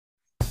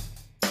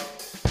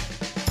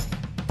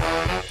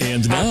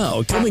And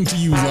now, coming to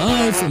you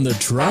live from the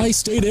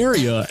tri-state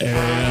area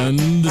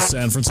and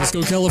San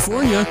Francisco,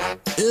 California,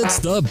 it's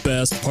the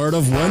best part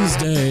of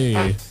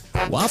Wednesday,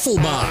 Waffle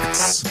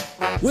Box,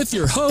 with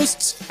your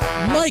hosts,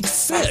 Mike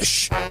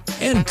Fish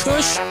and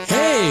Kush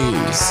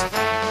Hayes.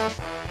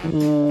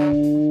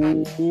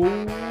 Welcome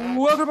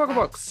to Waffle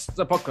Box,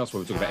 the podcast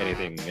where we talk about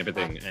anything,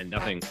 everything, and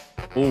nothing,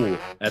 all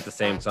at the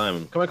same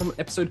time. Coming up on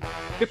episode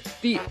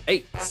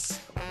 58,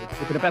 we're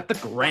talking about the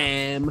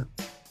gram,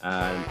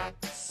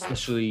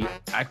 especially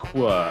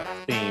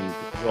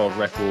Aqua-themed world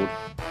record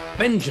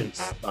Vengeance,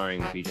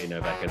 starring BJ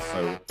Novak, and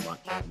so much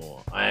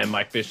more. I am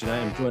Mike Fish, and I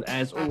am joined,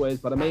 as always,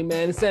 by the main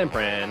man in San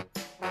Fran.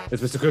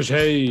 It's Mr. Kush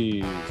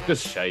Hayes.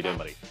 Kush, how you doing,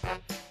 buddy?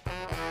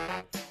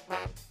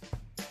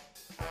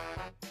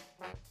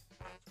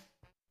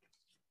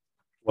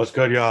 What's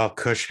good, y'all?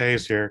 Kush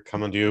Hayes here,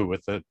 coming to you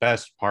with the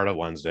best part of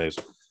Wednesdays.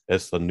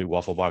 It's the new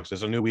Waffle Box.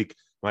 It's a new week.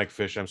 Mike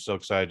Fish, I'm so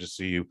excited to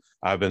see you.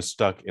 I've been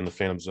stuck in the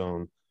Phantom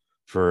Zone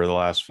for the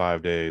last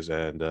 5 days,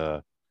 and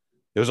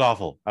it was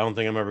awful. I don't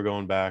think I'm ever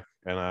going back,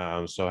 and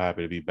I'm so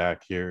happy to be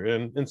back here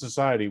in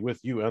society with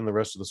you and the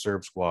rest of the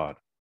Serb squad.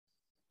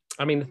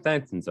 I mean, the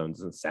Phantom Zone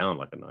doesn't sound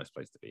like a nice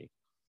place to be.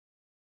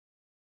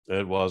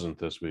 It wasn't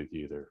this week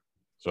either.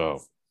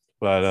 So,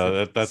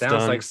 but that sounds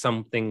done. like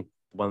something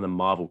one of the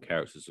Marvel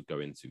characters would go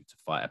into to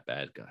fight a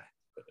bad guy.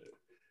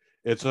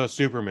 It's a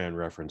Superman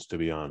reference, to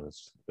be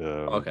honest.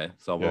 Okay,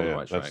 so I'm on the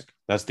right track.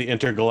 That's the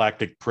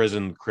intergalactic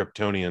prison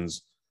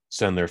Kryptonians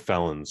send their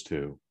felons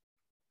to.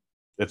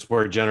 It's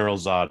where General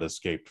Zod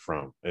escaped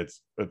from.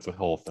 It's a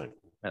whole thing.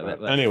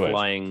 That Anyways.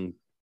 flying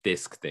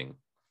disc thing.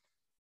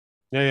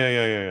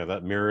 Yeah.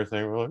 That mirror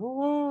thing. We're like,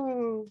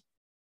 whoa.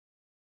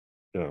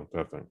 Yeah,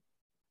 that thing.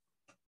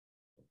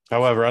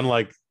 However,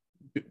 unlike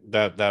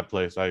that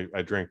place, I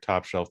drank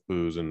top shelf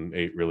booze and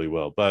ate really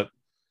well. But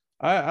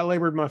I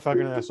labored my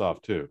fucking ass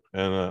off too,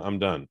 and I'm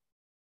done.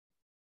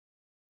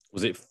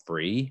 Was it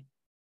free?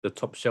 The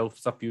top shelf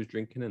stuff you was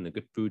drinking and the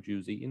good food you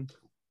was eating?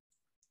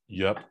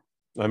 Yep.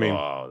 I mean,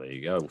 oh, there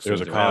you go. There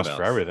was a cost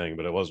for everything,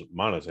 but it wasn't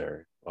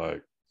monetary.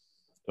 Like,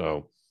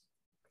 so.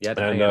 Yeah,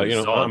 and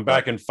I'm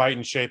back in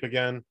fighting shape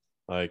again.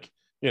 Like,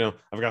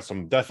 I've got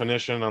some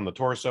definition on the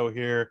torso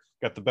here.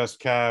 Got the best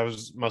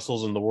calves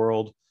muscles in the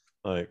world.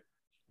 Like,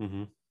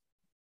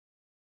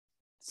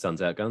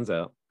 sun's out, guns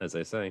out, as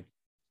they say.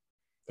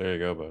 There you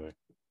go, buddy.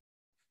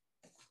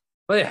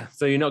 But yeah,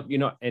 so you're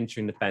not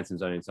entering the Phantom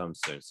Zone anytime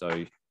soon,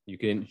 so you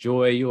can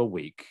enjoy your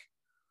week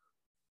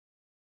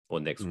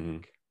or next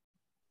week.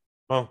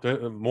 Well,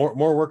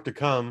 more work to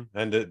come,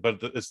 but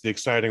it's the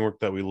exciting work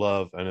that we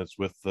love, and it's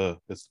with the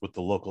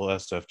local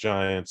SF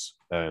Giants,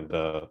 and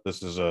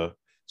this is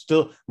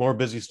still more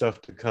busy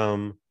stuff to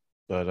come,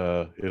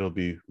 but it'll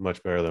be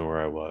much better than where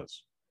I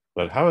was.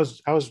 But how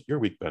has your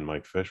week been,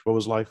 Mike Fish? What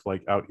was life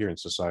like out here in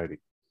society?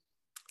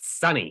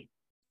 Sunny,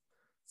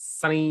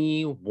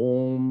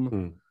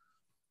 warm.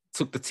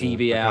 Took the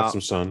TV out. Got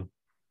some sun.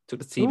 Took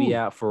the TV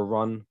out for a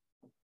run.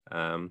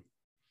 Well,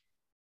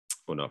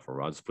 not for a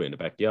run. Just put it in the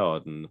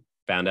backyard and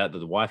found out that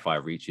the Wi-Fi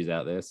reaches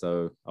out there.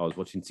 So I was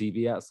watching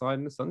TV outside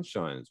in the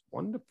sunshine. It's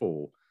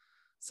wonderful.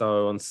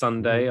 So on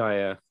Sunday,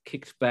 I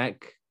kicked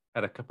back,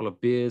 had a couple of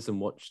beers, and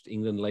watched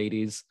England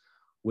ladies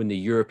win the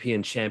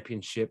European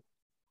Championship.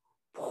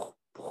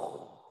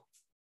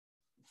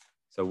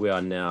 So we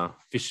are now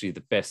officially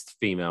the best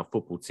female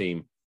football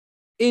team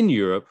in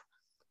Europe,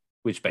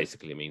 which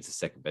basically means the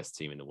second best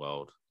team in the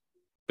world.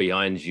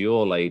 Behind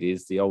your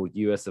ladies, the old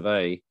US of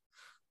A.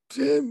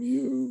 Damn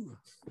you.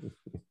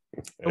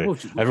 Hey,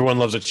 everyone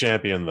loves a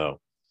champion, though.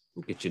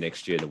 We'll get you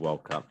next year in the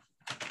World Cup.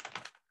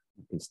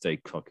 You can stay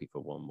cocky for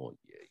one more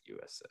year,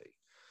 USA.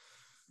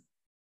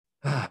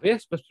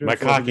 Yes, my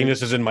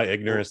cockiness is in my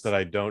ignorance that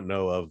I don't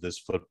know of this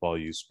football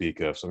you speak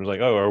of. So I'm just like,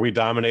 oh, are we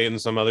dominating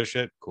some other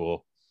shit?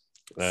 Cool.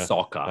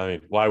 Soccer. I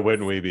mean, why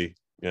wouldn't we be?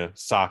 Yeah,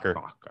 soccer.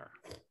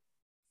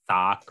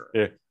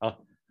 Yeah, I'll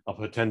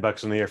put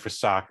 $10 in the air for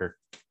soccer.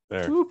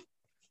 There. Whoop.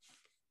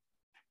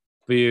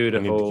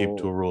 Beautiful. I need to keep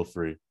to a rule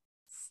 3.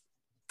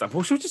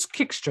 Well, should we just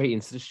kick straight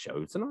into the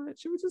show tonight?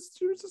 Should we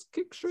just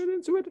kick straight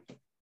into it?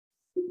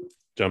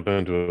 Jump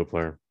into a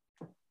player.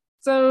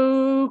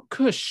 So,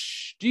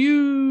 Kush, do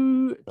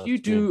you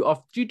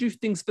do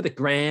things for the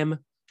gram?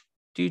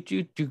 Do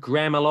you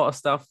gram a lot of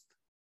stuff,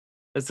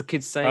 as the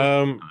kids say?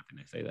 I don't think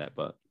they say that,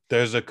 but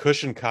there's a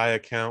Kush and Kai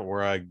account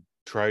where I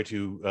try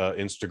to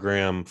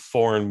Instagram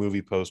foreign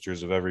movie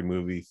posters of every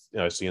movie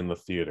I see in the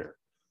theater.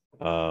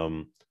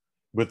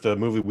 With the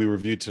movie we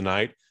reviewed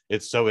tonight,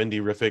 it's so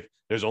indie-rific.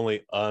 There's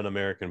only an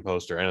American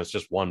poster, and it's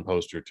just one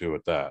poster too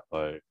at that.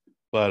 Like,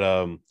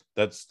 but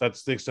that's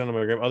the extent of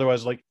my gram.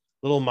 Otherwise, like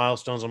little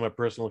milestones on my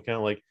personal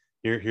account, like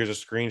here's a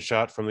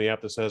screenshot from the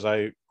app that says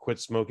I quit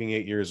smoking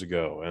 8 years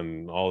ago,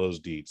 and all those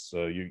deets.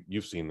 So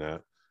you've seen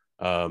that.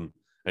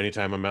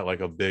 Anytime I'm at like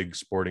a big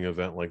sporting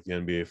event like the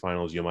NBA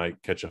Finals, you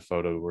might catch a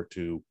photo or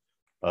two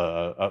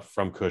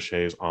from Kush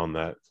Hayes on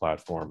that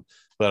platform.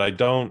 But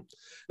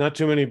not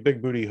too many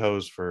big booty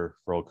hoes for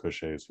old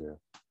Kush Hayes here.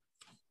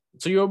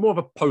 So you're more of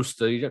a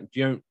poster. You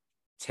don't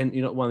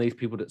you're not one of these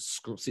people that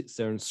sits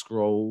there and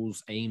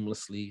scrolls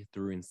aimlessly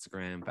through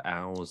Instagram for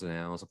hours and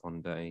hours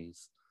upon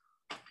days.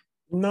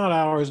 Not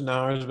hours and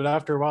hours, but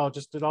after a while,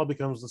 it all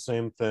becomes the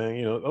same thing.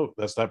 You know, oh,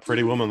 that's that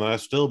pretty woman that I've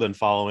still been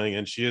following,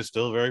 and she is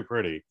still very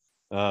pretty.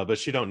 But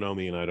she don't know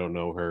me, and I don't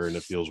know her, and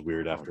it feels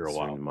weird after a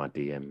while. In my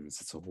DMs,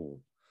 it's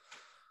all.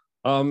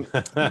 One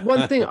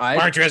thing Why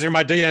aren't you answering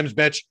my DMs,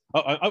 bitch?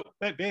 Oh,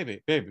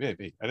 baby. I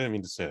didn't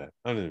mean to say that.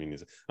 I didn't mean to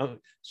say.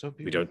 So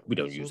beautiful. We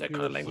don't use that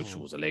kind of language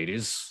towards the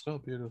ladies. So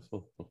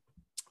beautiful.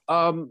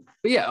 But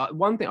yeah,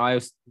 one thing I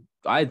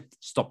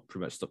pretty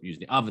much stopped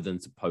using it, other than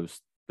to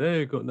post.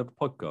 They got another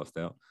podcast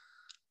out,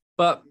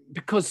 but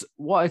because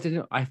what I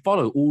did, I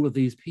follow all of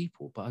these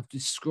people, but I'm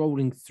just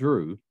scrolling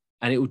through,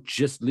 and it would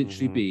just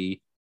literally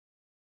be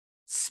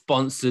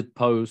sponsored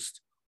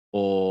post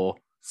or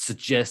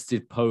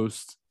suggested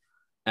post,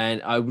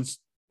 and I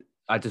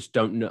just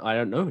don't know. I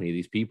don't know any of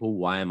these people.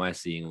 Why am I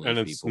seeing all these and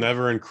it's people?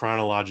 never in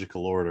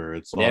chronological order.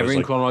 It's never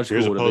in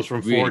chronological order. Here's a post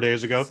from really 4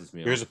 days ago.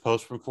 Here's off. a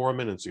post from 4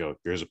 minutes ago.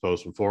 Here's a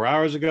post from 4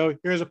 hours ago.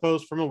 Here's a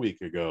post from a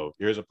week ago.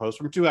 Here's a post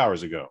from 2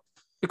 hours ago.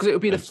 Because it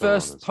would be the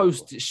first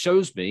post it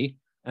shows me,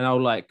 and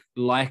I'll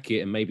like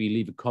it and maybe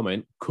leave a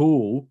comment.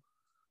 Cool.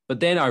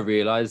 But then I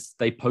realized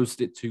they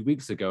posted it 2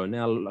 weeks ago, and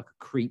now I look like a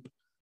creep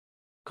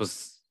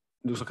because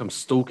it looks like I'm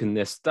stalking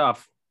their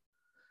stuff.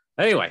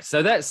 Anyway,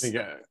 so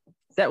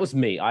that was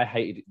me. I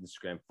hated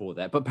Instagram for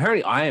that. But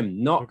apparently I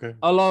am not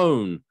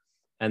alone.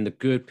 And the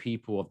good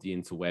people of the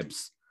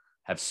interwebs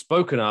have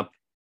spoken up,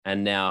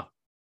 and now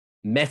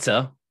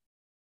Meta,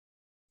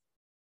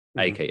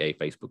 aka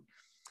Facebook,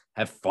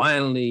 have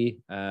finally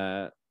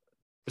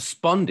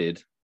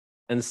responded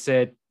and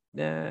said,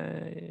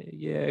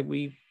 yeah,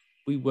 we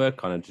were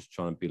kind of just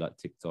trying to be like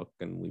TikTok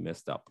and we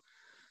messed up.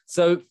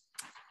 So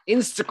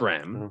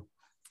Instagram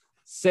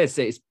says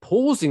that it's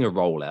pausing a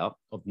rollout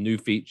of new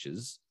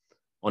features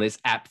on its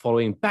app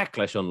following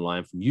backlash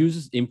online from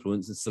users,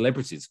 influencers, and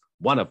celebrities,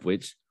 one of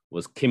which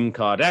was Kim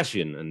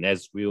Kardashian. And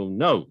as we all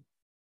know,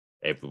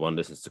 everyone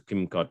listens to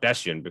Kim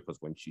Kardashian because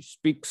when she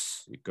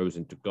speaks, it goes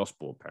into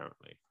gospel,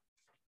 apparently.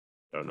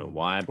 Don't know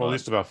why. Well, at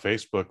least about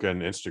Facebook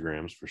and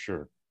Instagrams for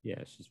sure.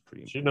 Yeah, she's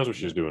pretty. She knows what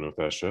she's doing with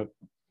that shit.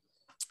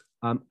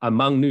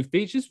 Among new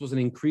features was an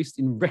increase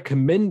in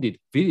recommended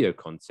video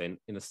content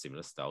in a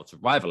similar style to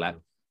rival app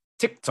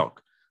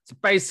TikTok. So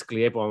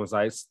basically, everyone was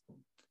like,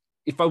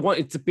 if I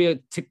wanted to be a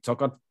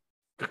TikTok, I'd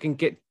fucking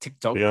get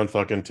TikTok. Be on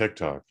fucking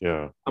TikTok,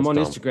 yeah. I'm on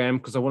Instagram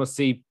because I want to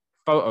see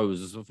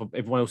photos of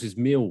everyone else's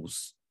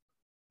meals.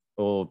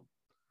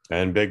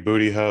 And big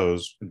booty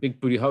hoes.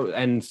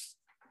 And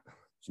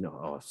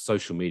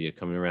social media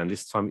coming around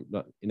this time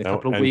in a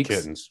couple of weeks.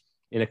 Kittens.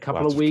 In a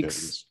couple of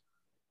weeks,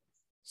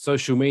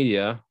 social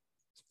media,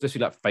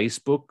 especially like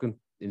Facebook and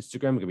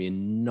Instagram, are going to be a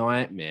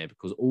nightmare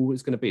because all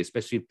it's going to be,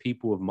 especially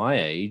people of my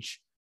age,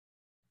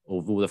 or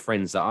of all the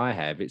friends that I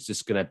have, it's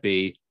just going to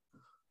be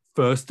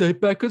first day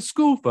back at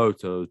school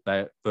photos,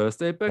 first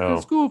day back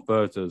at school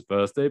photos,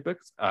 first day back.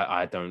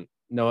 I don't,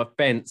 no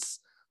offense,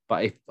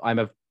 but if I'm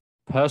a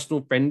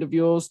personal friend of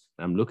yours,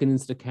 and I'm looking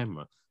into the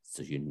camera,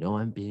 so you know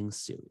I'm being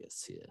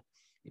serious here.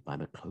 If I'm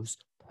a close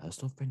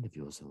personal friend of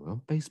yours and we're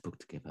on Facebook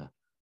together,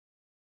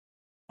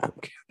 I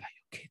don't care about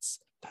your kids'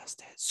 first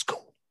day at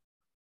school.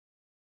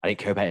 I didn't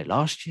care about it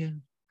last year.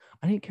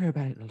 I didn't care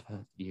about it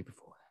the year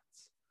before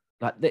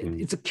that. Like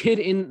it's a kid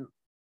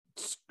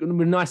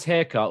with a nice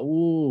haircut.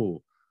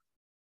 Ooh,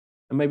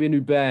 and maybe a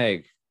new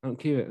bag. I don't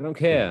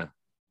care.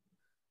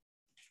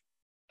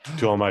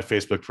 To all my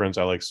Facebook friends,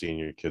 I like seeing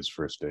your kids'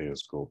 first day of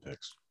school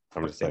pics.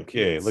 I'm just like,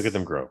 hey, look at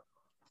them grow.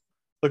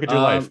 Look at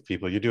your life,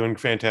 people. You're doing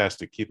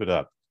fantastic. Keep it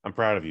up. I'm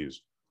proud of you.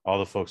 All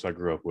the folks I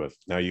grew up with.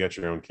 Now you got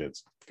your own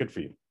kids. Good for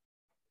you.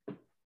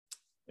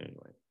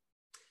 Anyway,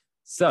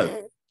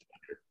 so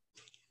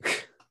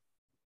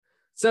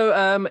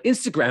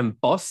Instagram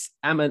boss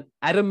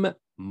Adam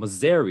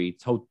Mosseri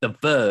told The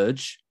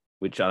Verge,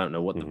 which I don't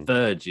know what The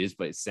Verge is,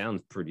 but it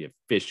sounds pretty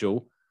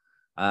official,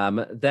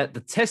 that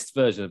the test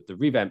version of the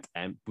revamped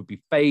app would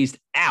be phased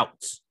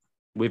out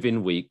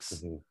within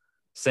weeks,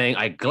 saying,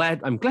 I'm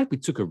glad we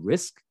took a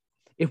risk.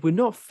 If we're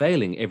not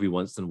failing every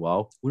once in a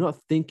while, we're not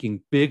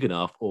thinking big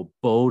enough or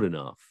bold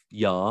enough.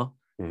 Yeah,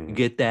 you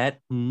get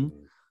that?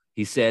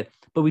 He said,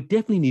 but we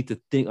definitely need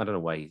to think. I don't know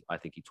why I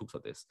think he talks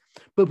like this,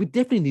 but we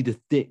definitely need to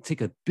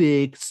take a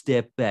big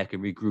step back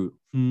and regroup.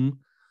 When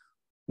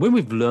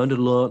we've learned a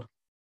lot,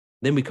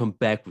 then we come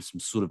back with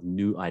some sort of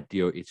new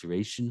idea or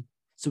iteration.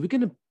 So we're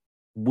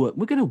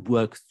gonna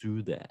work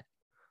through that.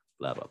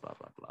 Blah blah blah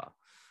blah blah.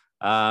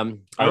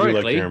 I do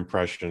like your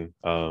impression.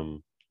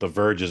 The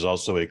Verge is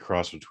also a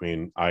cross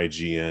between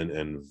IGN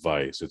and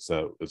Vice. It's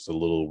a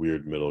little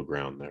weird middle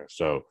ground there.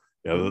 So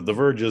yeah, the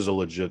Verge is a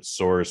legit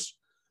source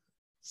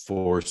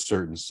for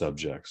certain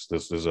subjects.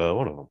 This is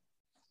one of them.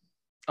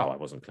 Oh, I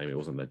wasn't claiming it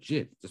wasn't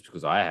legit just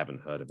because I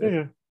haven't heard of it.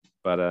 Yeah.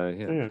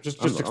 But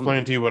Just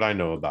explain to you what I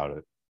know about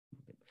it.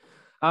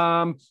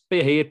 But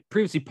yeah, he had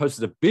previously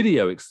posted a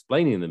video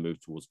explaining the move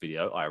towards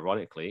video.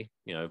 Ironically,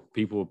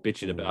 people were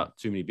bitching about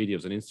too many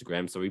videos on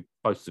Instagram, so he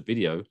posted a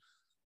video.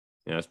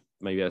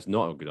 Maybe that's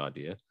not a good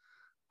idea.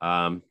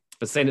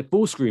 But saying that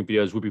full screen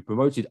videos would be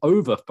promoted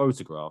over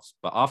photographs.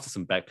 But after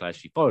some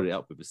backlash, he followed it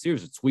up with a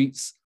series of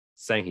tweets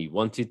saying he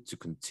wanted to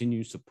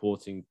continue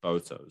supporting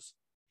photos.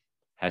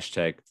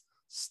 Hashtag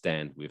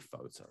stand with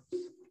photos.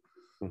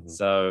 Mhm.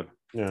 So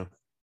Yeah.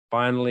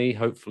 finally,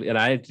 hopefully, and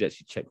I did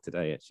actually check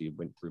today, actually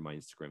went through my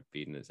Instagram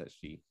feed and it's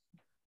actually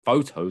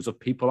photos of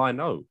people I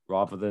know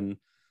rather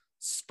than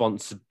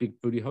sponsored big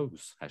booty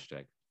hoes.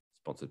 Hashtag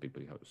sponsored big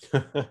booty hoes.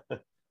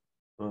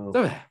 Well,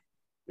 So,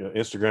 yeah,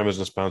 Instagram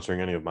isn't sponsoring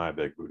any of my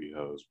big booty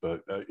hoes,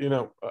 but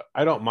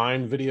I don't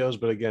mind videos,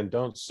 but again,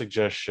 don't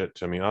suggest shit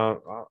to me.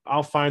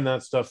 I'll find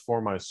that stuff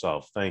for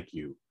myself. Thank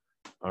you.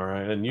 All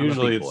right, and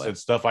usually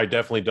it's stuff I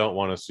definitely don't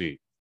want to see.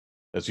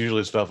 It's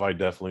usually stuff I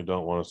definitely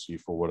don't want to see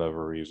for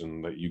whatever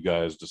reason that you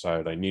guys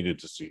decided I needed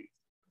to see.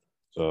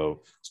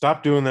 So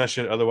stop doing that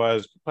shit.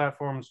 Otherwise, the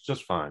platform's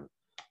just fine.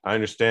 I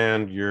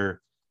understand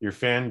your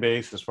fan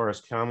base as far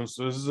as comments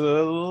is a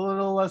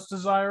little less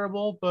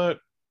desirable, but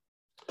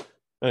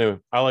anyway,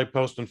 I like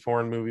posting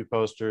foreign movie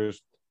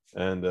posters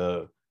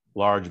and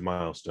large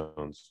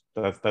milestones.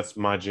 That's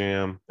my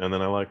jam. And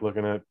then I like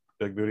looking at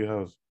big booty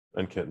hoes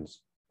and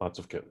kittens. Lots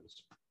of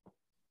kittens.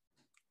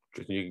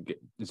 you can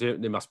get,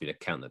 there must be an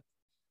account that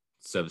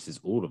services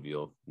all of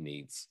your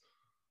needs,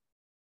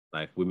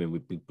 like women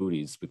with big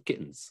booties with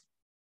kittens.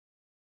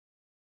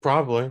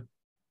 Probably.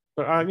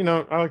 But I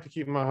like to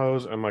keep my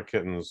hoes and my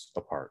kittens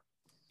apart.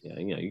 Yeah,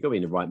 you got to be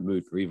in the right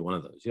mood for either one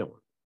of those. You don't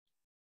want.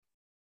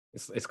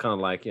 It's kind of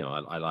like,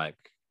 I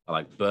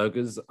like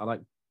burgers. I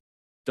like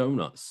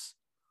donuts.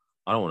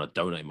 I don't want to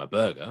donate my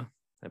burger.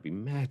 That'd be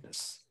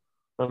madness.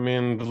 I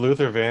mean,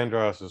 Luther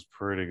Vandross is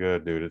pretty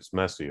good, dude. It's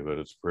messy, but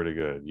it's pretty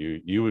good.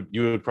 You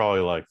would probably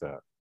like that.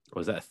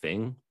 Was that a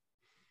thing?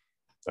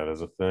 That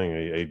is a thing.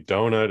 A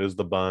donut is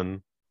the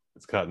bun.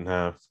 It's cut in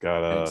half. It's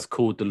got it's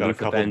called the got a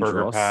Luther couple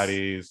burger Vandross.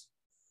 patties.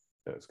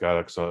 It's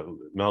got some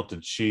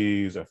melted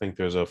cheese. I think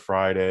there's a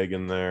fried egg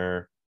in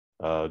there.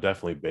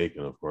 Definitely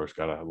bacon, of course.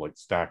 Got to have like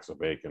stacks of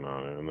bacon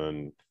on it, and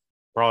then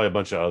probably a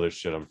bunch of other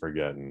shit I'm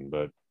forgetting.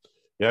 But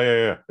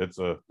yeah. It's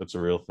a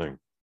real thing.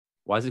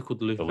 Why is it called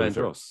the Luther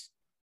Vandross?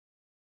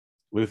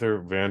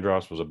 Luther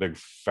Vandross was a big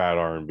fat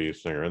R&B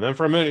singer, and then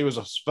for a minute he was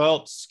a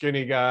svelte,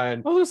 skinny guy.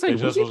 And I was going to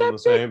say, was he that the big?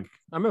 same.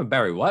 I remember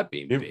Barry White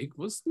being big.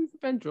 Was Luther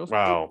Vandross?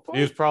 Wow,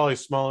 he was probably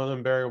smaller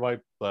than Barry White,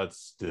 but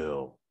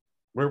still,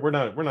 we're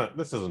not.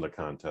 This isn't a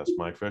contest,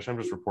 Mike Fish. I'm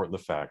just reporting the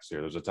facts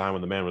here. There's a time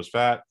when the man was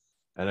fat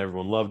and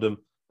everyone loved him.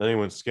 Then he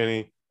went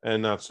skinny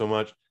and not so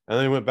much, and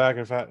then he went back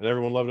and fat and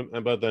everyone loved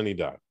him. But then he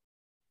died.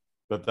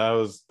 But that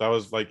was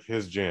like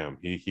his jam.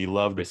 He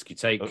loved Risky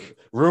take.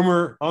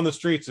 Rumor on the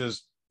streets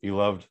is he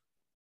loved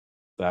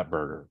that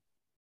burger.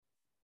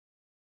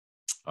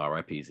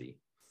 R.I.P.Z.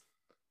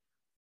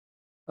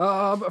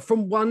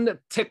 From one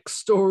tech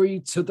story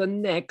to the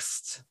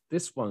next,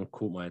 this one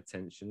caught my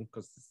attention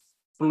because it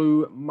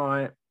blew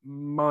my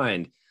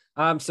mind.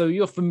 So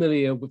you're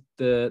familiar with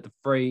the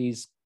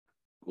phrase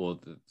or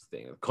the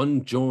thing,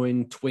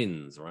 conjoined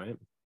twins, right?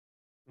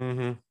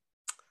 Mm-hmm.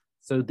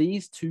 So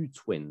these two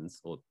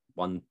twins, or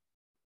one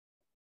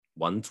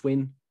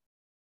twin.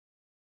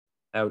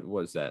 How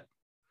was that?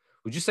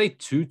 Would you say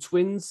two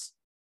twins?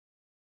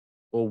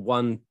 Or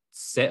one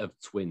set of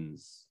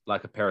twins,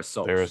 like a pair of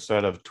socks? They're a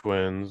set of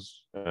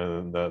twins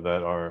and that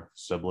are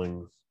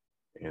siblings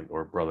and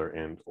or brother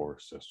and or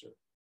sister.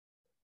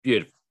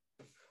 Beautiful.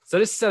 So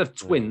this set of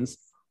twins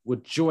were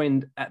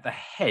joined at the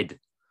head.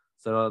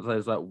 So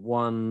there's like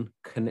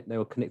they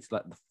were connected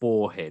like the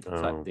forehead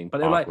type thing. But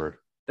they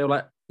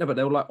were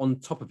like on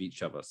top of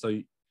each other. So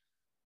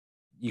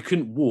you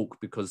couldn't walk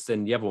because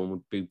then the other one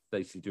would be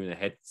basically doing a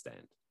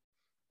headstand,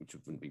 which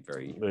wouldn't be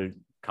very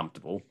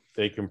comfortable.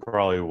 They can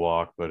probably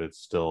walk, but it's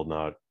still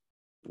not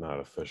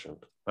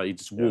efficient. But you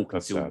just walk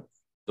until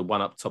the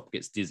one up top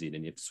gets dizzy, and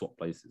then you have to swap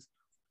places.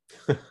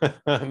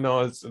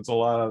 No, it's a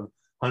lot of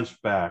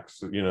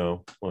hunchbacks,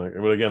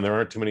 but again, there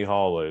aren't too many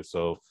hallways,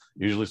 so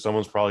usually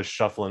someone's probably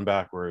shuffling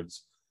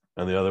backwards,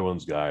 and the other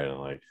one's guiding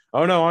like,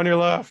 oh no, on your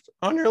left.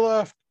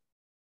 Now,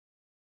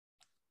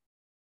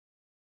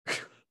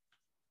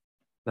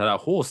 they're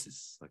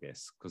horses, I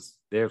guess, because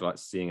they're like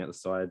seeing at the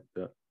side,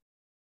 but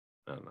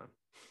I don't know.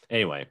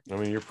 Anyway. I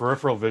mean, your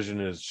peripheral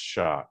vision is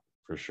shot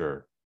for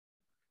sure.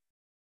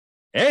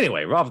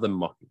 Anyway, rather than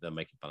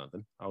making fun of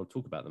them, I will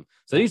talk about them.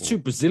 So these two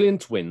Brazilian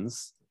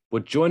twins were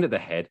joined at the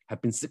head,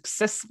 have been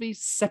successfully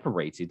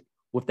separated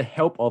with the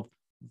help of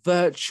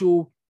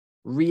virtual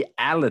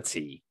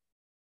reality.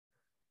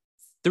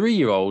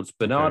 3-year-olds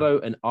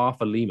Bernardo and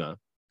Arthur Lima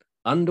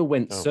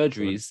underwent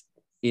surgeries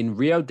in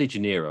Rio de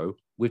Janeiro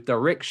with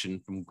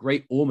direction from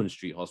Great Ormond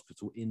Street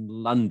Hospital in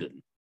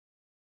London.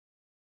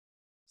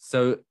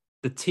 So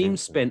the team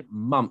spent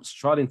months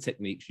trialing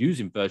techniques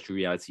using virtual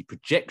reality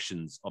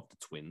projections of the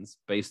twins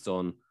based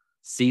on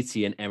CT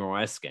and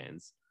MRI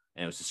scans,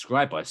 and it was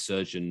described by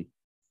surgeon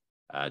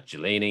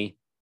Gelani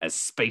as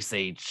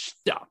space-age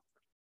stuff.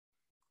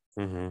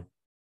 Mm-hmm.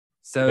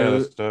 So,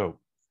 that's dope.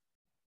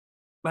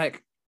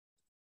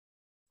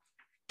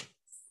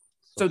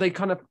 So they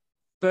kind of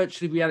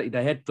virtually reality,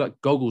 they had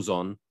like goggles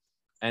on,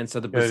 And so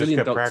the Yeah, they just Brazilian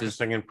kept doctors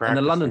practicing and and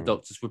the London practicing.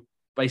 doctors were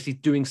basically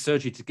doing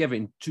surgery together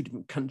in two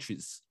different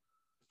countries.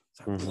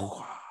 So,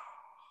 Mhm.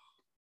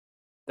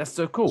 that's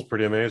so It's cool.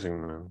 pretty amazing,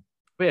 man.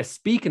 But yeah,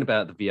 speaking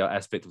about the VR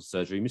aspect of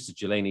surgery, Mr.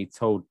 Delaney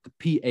told the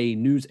PA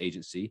news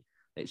agency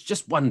that it's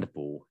just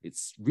wonderful.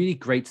 It's really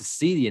great to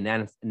see the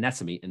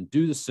anatomy and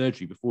do the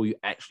surgery before you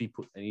actually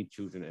put any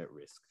children at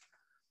risk.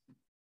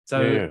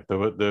 So Yeah.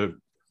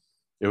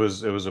 It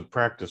was a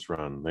practice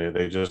run.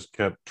 They just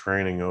kept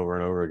training over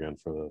and over again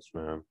for this,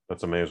 man.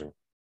 That's amazing.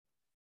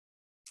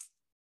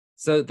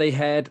 So they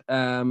had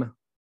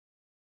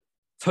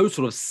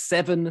total of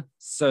 7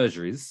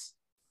 surgeries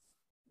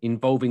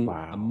involving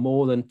Wow.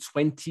 more than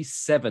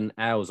 27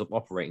 hours of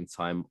operating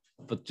time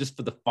for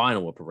the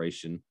final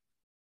operation,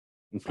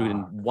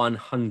 including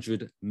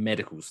 100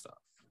 medical stuff.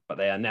 But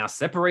they are now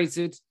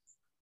separated.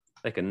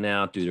 They can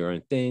now do their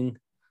own thing.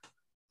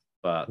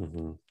 But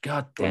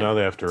God damn, well, now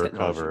they have to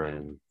technology, recover, man.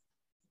 and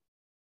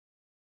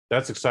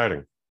that's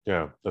exciting.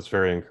 Yeah, that's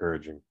very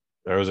encouraging.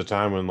 There was a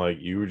time when, like,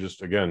 you were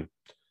just, again,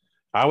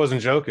 I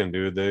wasn't joking,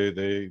 dude.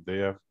 They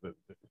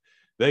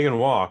can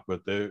walk,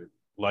 but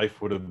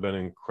life would have been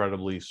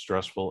incredibly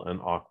stressful and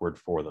awkward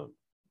for them.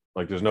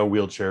 Like, there's no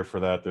wheelchair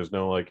for that. There's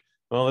no, like,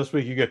 well, this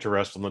week you get to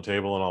rest on the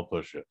table and I'll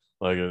push you.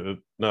 Like,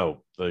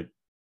 no, like,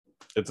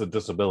 it's a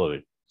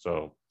disability.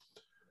 So,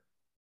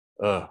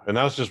 and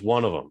that's just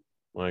one of them.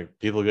 Like,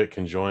 people get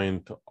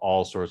conjoined to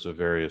all sorts of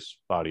various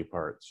body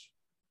parts.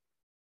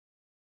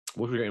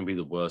 What's going to be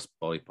the worst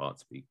body part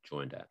to be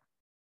joined at?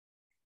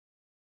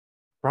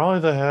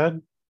 Probably the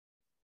head.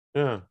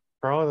 Yeah,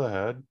 probably the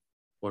head.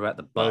 What about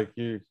the butt?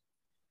 Like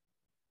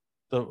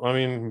I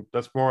mean,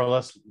 that's more or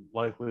less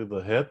likely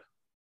the hip.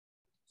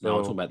 So No,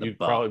 I'm talking about the you'd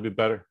butt. probably be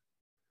better.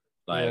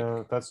 Like,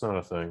 yeah, that's not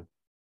a thing.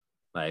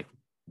 Like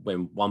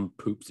when one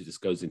poops, it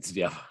just goes into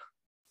the other.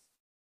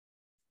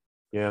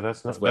 Yeah,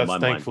 that's where my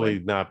mind thankfully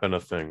went. not been a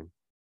thing.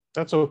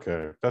 That's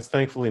okay. That's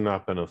thankfully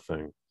not been a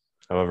thing.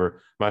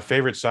 However, my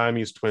favorite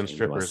Siamese twin Shame to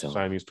strippers, myself.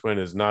 Siamese twin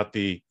is not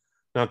the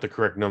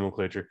correct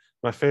nomenclature.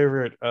 My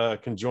favorite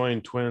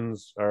conjoined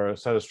twins are a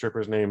set of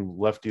strippers named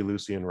Lefty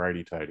Lucy and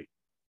Righty Tighty.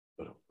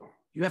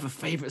 You have a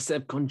favorite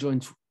set of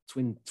conjoined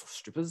twin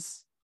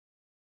strippers?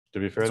 To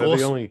be fair, That's they're the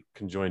awesome. only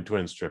conjoined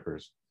twin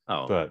strippers.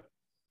 Oh, But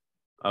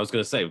I was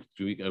going to say,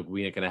 we are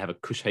going to have a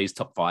Kush Hayes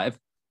top 5.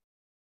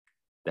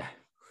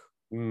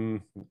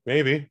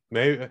 maybe.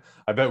 I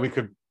bet we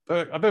could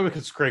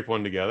scrape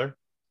one together.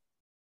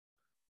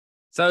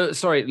 So,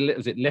 sorry,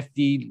 was it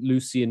Lefty,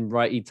 Lucy, and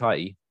Righty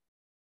Tighty?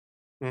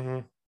 Mm-hmm.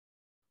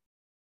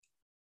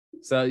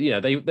 So, yeah,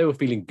 they were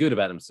feeling good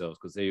about themselves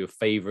because they were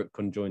favorite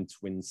conjoined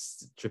twin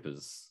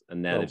strippers.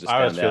 And now they've just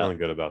I was found out. feeling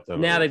good about them.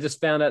 Now they just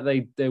found out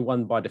they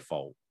won by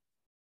default.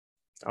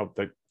 Oh,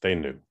 they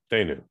knew.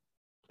 They knew.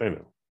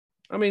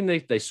 I mean,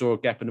 they saw a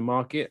gap in the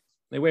market.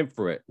 They went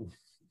for it.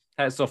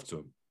 Hats off to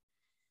them.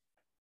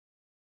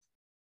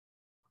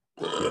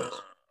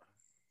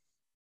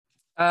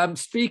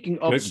 Yes. Speaking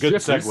of Good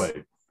strippers,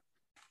 segue.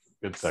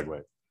 Good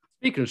segue.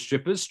 Speaking of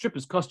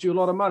strippers cost you a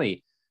lot of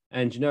money.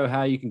 And you know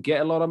how you can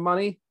get a lot of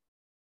money?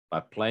 By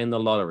playing the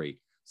lottery.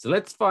 So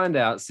let's find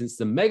out, since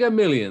the Mega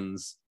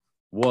Millions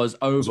was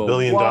over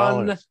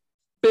 $1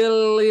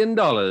 billion,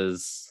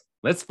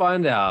 let's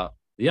find out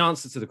the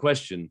answer to the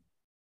question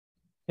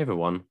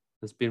everyone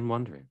has been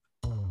wondering.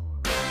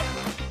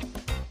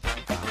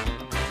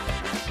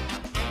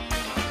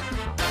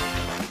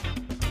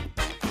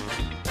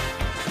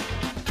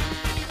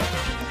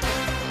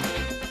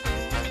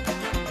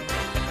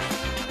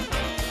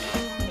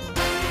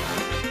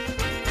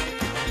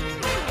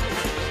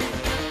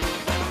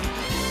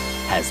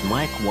 Has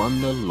Mike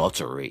won the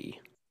lottery?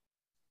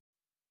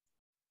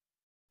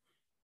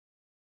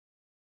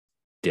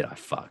 Did I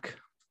fuck?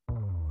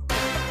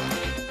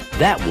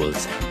 That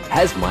was,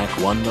 has Mike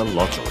won the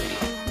lottery?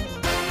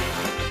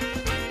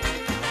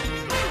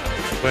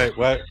 Wait,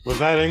 what? Was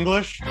that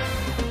English?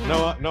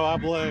 No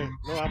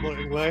hablo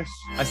English.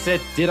 I said,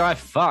 did I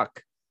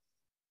fuck?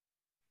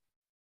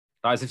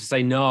 I was have to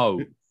say no.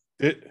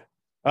 Did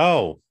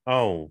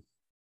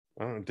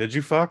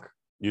you fuck?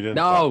 You didn't.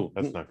 No.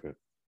 Fuck. That's not good.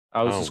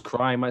 I was just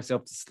crying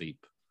myself to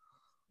sleep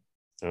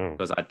Oh,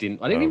 because I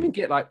didn't even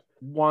get like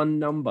one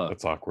number.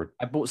 that's awkward.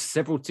 I bought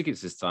several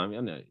tickets this time. I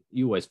know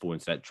you always fall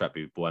into that trap.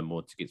 You buy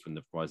more tickets when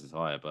the price is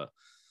higher, but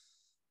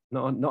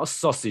not a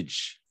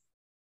sausage.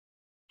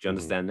 Do you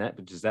understand that?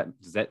 But does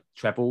that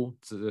travel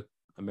to the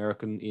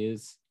American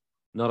ears?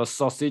 Not a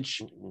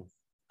sausage.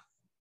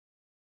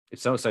 If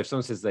someone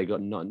says they got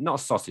not a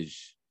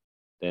sausage,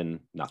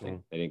 then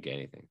nothing. They didn't get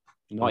anything.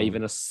 Not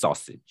even a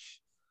sausage.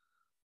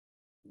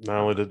 Not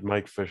only did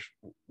Mike Fish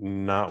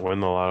not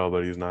win the lotto,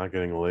 but he's not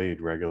getting laid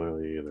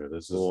regularly either.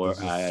 This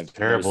is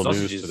terrible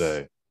news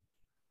today.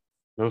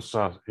 No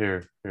sauce.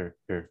 Here. There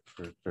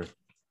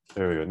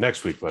we go.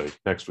 Next week, buddy.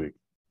 Next week.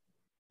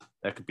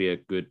 That could be a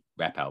good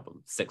rap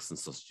album. Sex and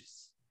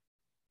Sausages.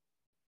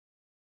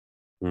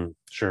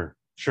 Sure.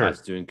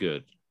 Life's doing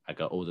good. I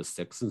got all the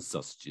sex and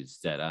sausages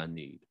that I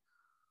need.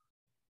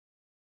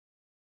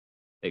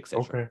 Etc.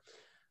 Okay.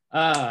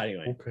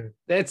 Anyway. Okay.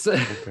 That's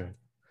okay.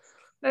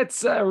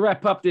 let's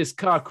wrap up this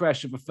car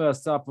crash of the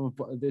first half of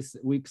this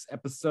week's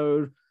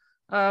episode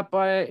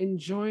by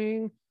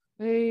enjoying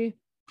a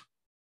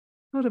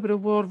little bit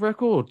of world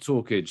record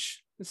talkage.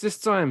 It's this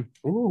time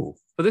Ooh.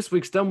 for this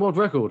week's done world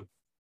record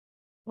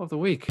of the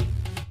week.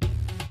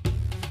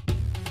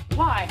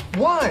 Why?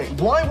 Why?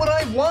 Why would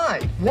I?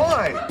 Why?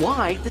 Why?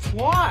 Why?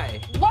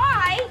 Why?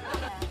 Why?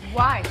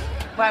 Why?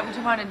 Why would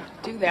you want to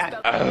do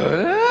that?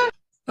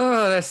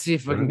 Oh, let's see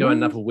if I can go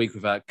another week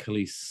without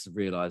Khalees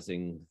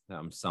realizing that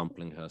I'm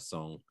sampling her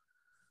song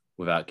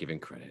without giving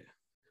credit.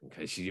 In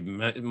case she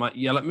might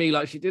yell at me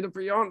like she did at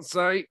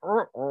Beyonce.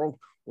 Although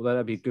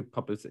that'd be good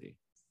publicity.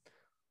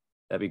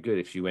 That'd be good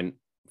if she went,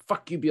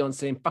 fuck you,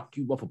 Beyonce, and fuck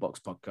you, Waffle Box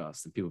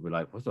podcast. And people would be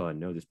like, what do I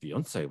know this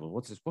Beyonce? Well,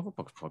 what's this Waffle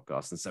Box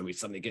podcast? And so we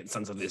suddenly get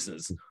tons of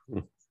listeners.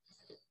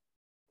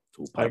 It's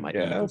all part of my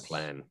evil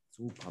plan. It's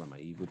all part of my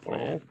evil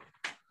plan.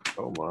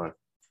 Oh my.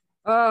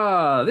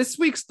 This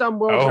week's done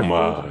world Oh record.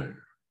 my.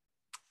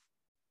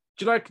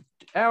 Do you like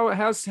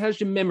how's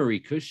your memory,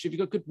 Kush? Have you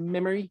got good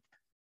memory?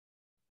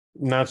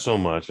 Not so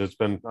much. I've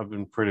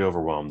been pretty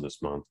overwhelmed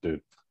this month,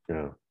 dude.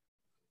 Yeah.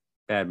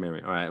 Bad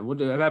memory. All right.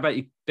 How about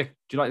you? Do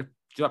you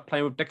like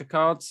playing with deck of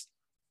cards?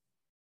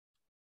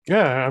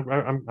 Yeah,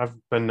 I've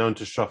been known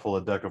to shuffle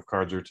a deck of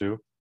cards or two.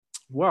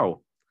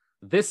 Well,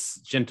 this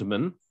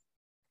gentleman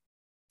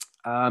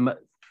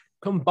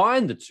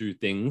combined the two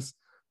things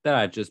that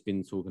I've just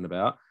been talking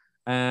about,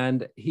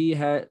 and he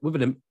had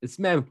this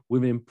man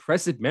with an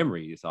impressive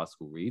memory. This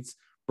article reads,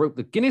 broke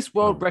the Guinness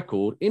World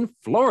Record in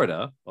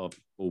Florida, of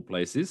all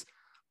places,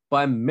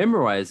 by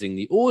memorizing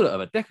the order of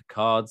a deck of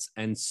cards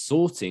and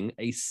sorting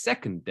a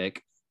second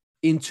deck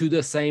into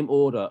the same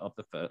order of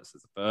the first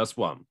as the first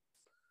one.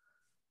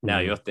 Now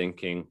you're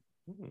thinking,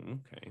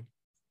 okay,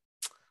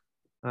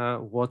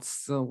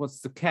 what's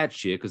the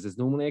catch here? Because there's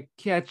normally a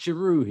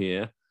catcheroo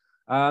here.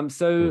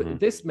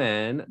 This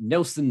man,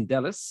 Nelson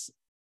Dellis,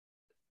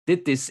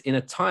 did this in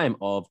a time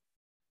of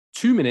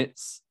 2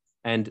 minutes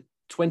and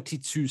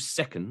 22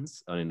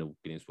 seconds, in the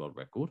Guinness World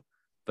Record,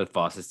 for the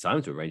fastest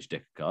time to arrange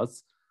deck of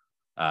cards,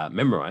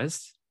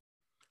 memorized.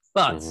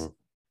 But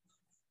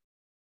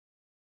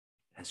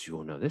as you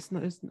all know, there's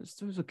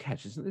a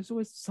catch. There's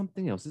always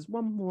something else. There's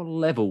one more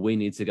level we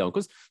need to go on,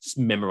 because just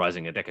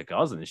memorizing a deck of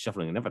cards and then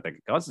shuffling another deck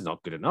of cards is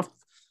not good enough.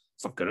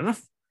 It's not good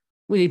enough.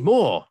 We need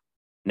more,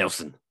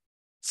 Nelson.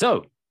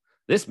 So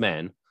this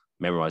man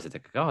memorized a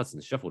deck of cards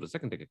and shuffled a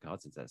second deck of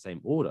cards into that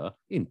same order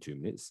in 2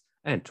 minutes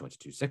and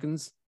 22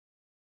 seconds.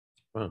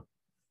 Wow.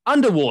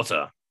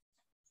 Underwater.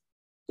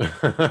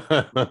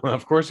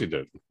 Of course he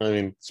did. I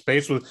mean,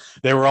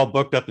 they were all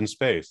booked up in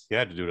space. He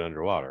had to do it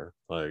underwater.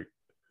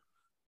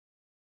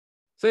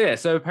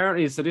 So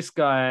apparently, this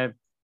guy,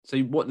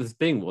 what the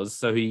thing was,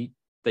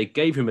 they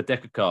gave him a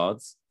deck of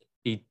cards.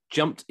 He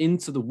jumped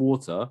into the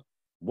water.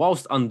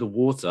 Whilst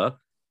underwater,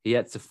 he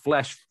had to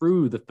flash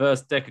through the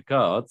first deck of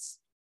cards.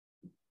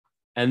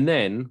 And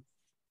then,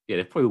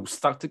 they're probably all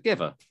stuck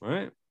together,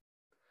 right?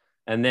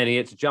 And then he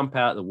had to jump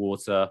out of the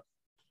water.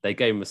 They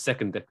gave him a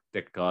second deck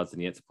of cards, and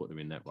he had to put them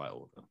in that right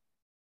order.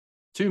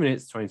 2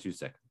 minutes, 22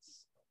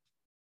 seconds.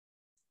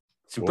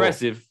 It's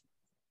impressive,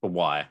 but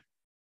why?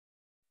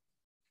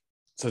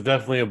 So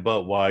definitely a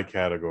but why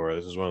category.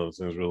 This is one of those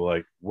things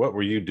where what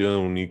were you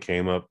doing when you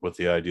came up with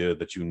the idea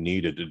that you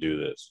needed to do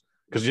this?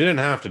 Because you didn't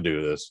have to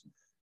do this.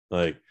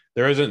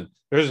 There isn't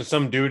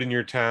some dude in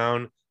your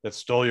town that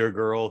stole your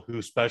girl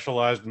who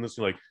specialized in this.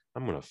 You're like,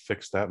 I'm gonna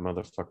fix that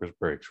motherfucker's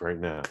brakes right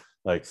now.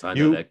 So I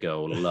know that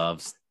girl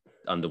loves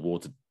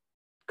underwater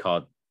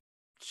card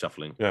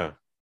shuffling. Yeah.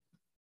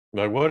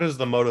 What is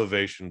the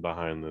motivation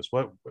behind this?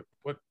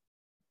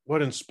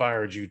 What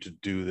inspired you to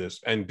do this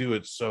and do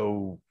it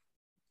so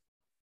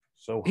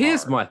hard?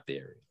 Here's my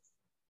theory.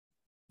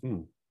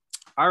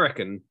 I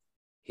reckon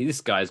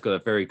this guy's got a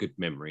very good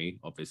memory,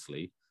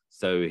 obviously.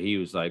 So he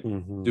was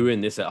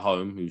doing this at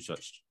home. He was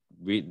just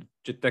read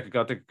deck of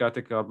card,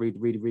 read,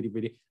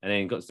 and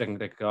then got the second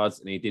deck of cards,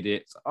 and he did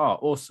it.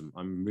 Awesome!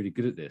 I'm really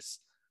good at this.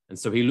 And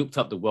so he looked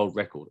up the world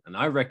record, and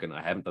I reckon,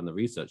 I haven't done the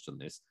research on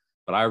this,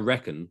 but I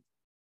reckon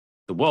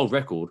the world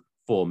record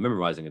for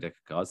memorizing a deck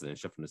of cards and then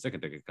shuffling the second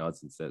deck of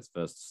cards instead it's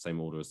first same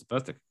order as the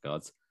first deck of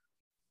cards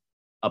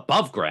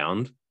above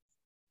ground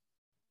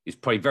is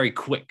probably very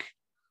quick.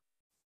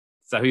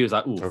 So he was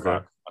like, fuck,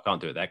 I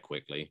can't do it that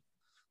quickly.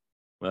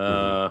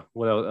 What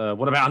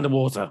about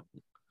underwater?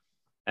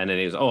 And then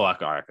he was,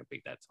 I can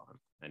beat that time.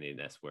 And then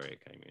that's where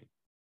it came in.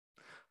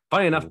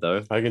 Funny enough,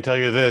 though, I can tell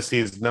you this: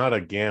 he's not a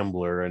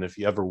gambler, and if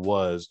he ever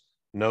was,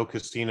 no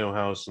casino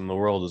house in the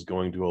world is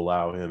going to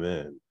allow him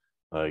in.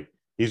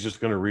 He's just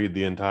going to read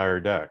the entire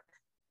deck.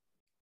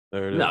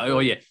 There it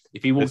is.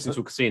 If he walks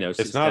into a casino,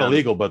 it's not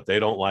illegal, but they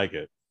don't like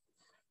it.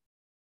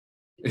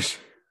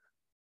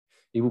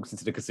 He walks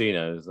into the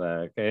casinos.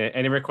 Okay,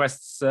 any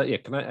requests? Have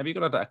you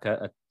got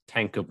a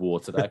tank of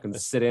water that I can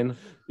sit in?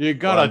 You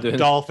got a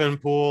dolphin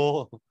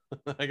pool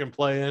I can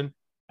play in?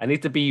 I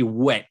need to be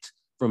wet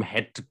from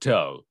head to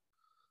toe.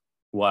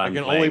 I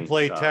can only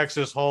play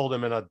Texas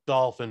Hold'em in a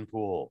dolphin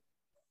pool.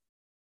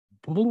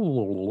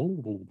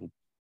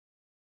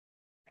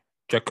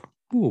 Check.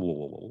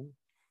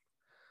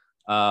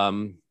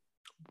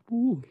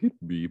 Hit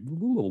me.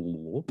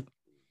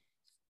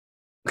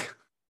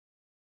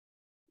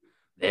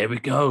 There we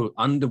go.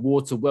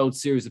 Underwater World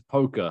Series of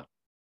Poker.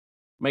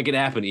 Make it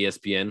happen,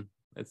 ESPN.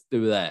 Let's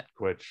do that.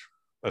 Twitch.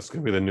 That's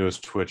gonna be the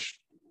newest Twitch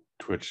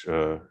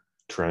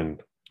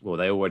trend. Well,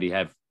 they already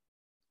have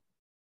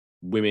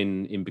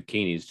women in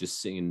bikinis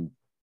just sitting in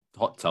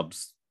hot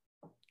tubs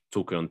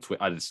talking on Twitch.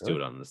 I just still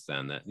don't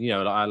understand that. You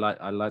know, I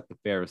like the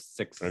fair of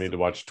sexes. I need to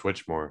watch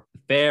Twitch more.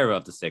 Fair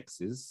of the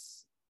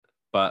sexes,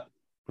 but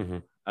Mm-hmm.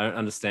 I don't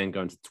understand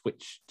going to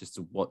Twitch just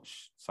to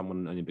watch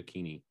someone in a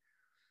bikini.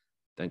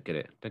 Don't get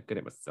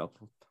it myself.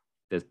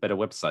 There's better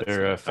websites.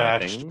 They're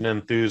fashion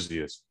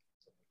enthusiasts.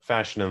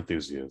 Fashion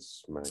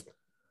enthusiasts, Mike.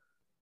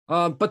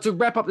 But to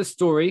wrap up this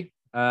story,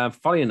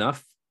 funny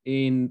enough,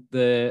 in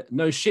the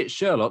no shit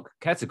Sherlock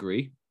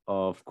category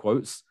of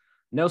quotes,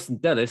 Nelson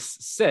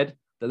Dellis said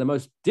that the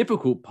most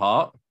difficult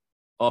part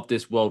of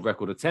this world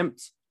record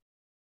attempt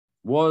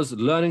was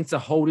learning to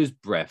hold his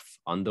breath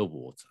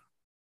underwater.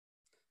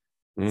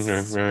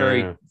 It's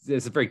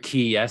a very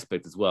key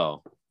aspect as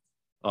well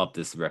of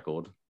this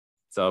record.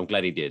 So I'm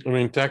glad he did. I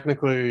mean,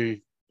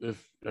 technically, I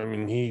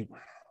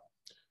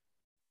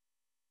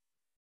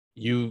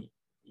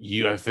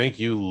think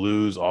you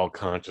lose all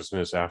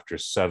consciousness after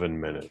 7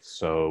 minutes.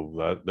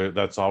 So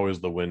that's always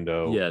the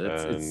window.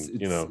 Yeah,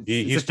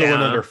 he's still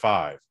in under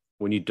 5.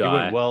 When you He die,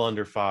 went well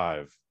under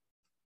 5.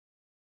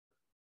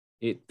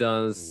 it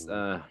does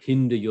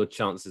hinder your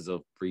chances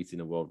of breathing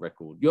a world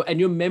record.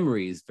 Your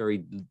memory is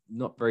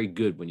not very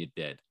good when you're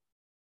dead.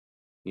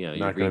 You know,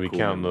 Not going to be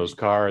counting those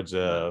cards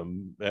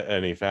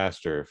any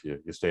faster if you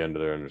stay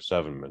under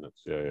 7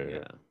 minutes.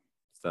 Yeah.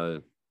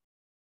 So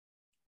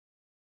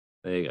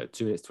there you go.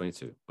 2 minutes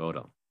 22. Well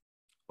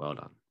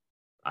done.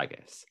 I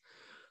guess.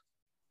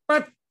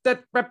 But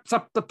that wraps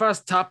up the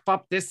first half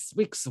of this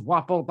week's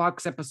Waffle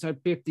Box episode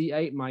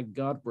 58. My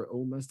God, we're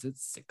almost at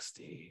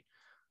 60.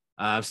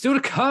 Still to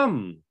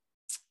come,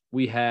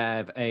 we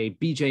have a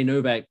BJ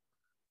Novak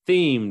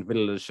themed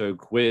middle of the show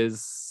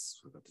quiz.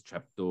 We've got the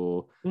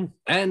trapdoor,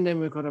 and then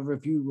we've got a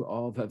review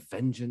of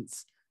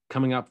Vengeance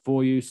coming up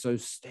for you. So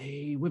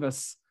stay with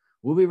us.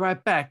 We'll be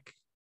right back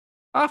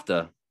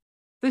after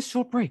this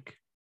short break.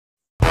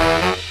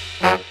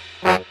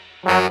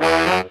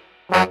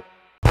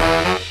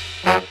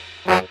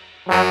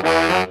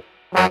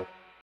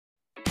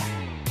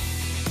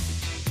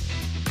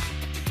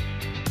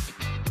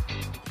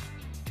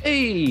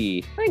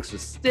 Hey, thanks for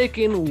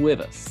sticking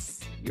with us.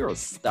 You're a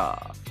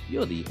star.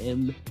 You're the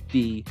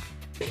MVP.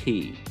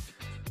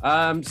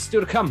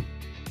 Still to come.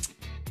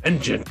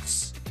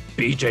 Vengeance.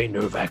 BJ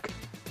Novak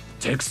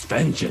takes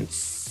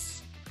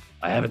vengeance.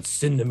 I haven't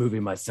seen the movie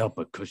myself,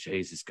 but Kush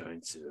Hayes is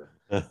going to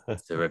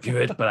review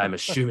it, but I'm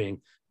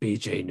assuming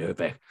BJ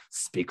Novak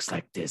speaks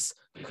like this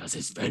because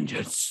it's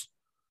vengeance.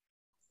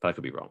 But I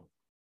could be wrong.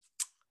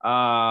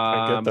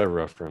 I get that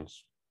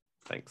reference.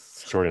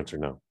 Thanks. Short answer,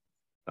 no.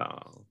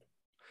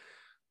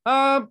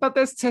 But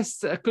let's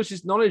test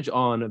Kush's knowledge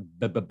on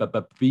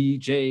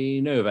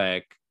BJ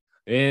Novak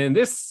in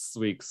this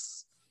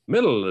week's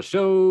middle of the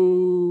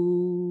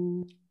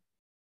show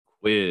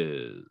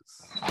quiz.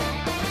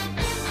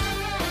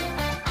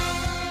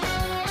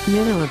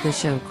 Middle of the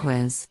show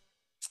quiz.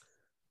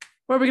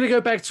 Well, we're going to go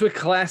back to a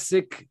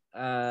classic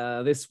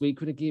this week.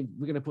 We're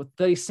going to put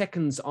 30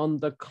 seconds on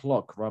the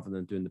clock rather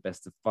than doing the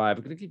best of 5.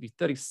 We're going to give you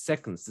 30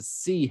 seconds to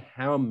see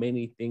how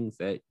many things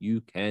that you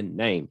can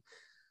name.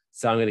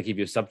 So I'm going to give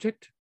you a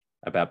subject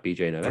about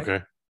BJ Novak.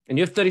 Okay. And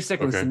you have 30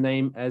 seconds to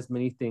name as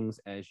many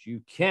things as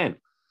you can.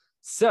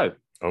 So,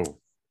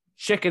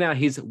 checking out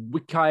his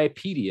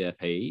Wikipedia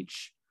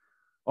page,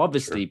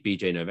 obviously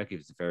BJ Novak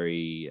is a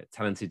very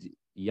talented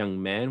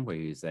young man where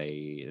he's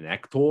an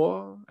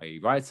actor, a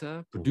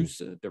writer,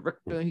 producer,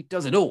 director. He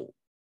does it all.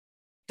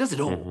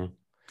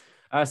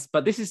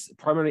 But this is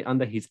primarily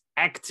under his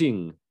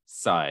acting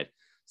side.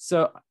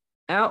 So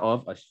out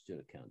of, I should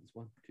have counted this,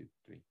 1, 2,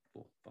 3,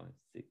 4, 5,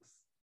 6,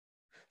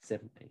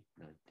 7, 8,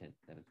 9, 10,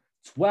 11,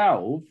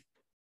 12.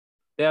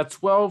 There are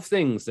 12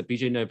 things that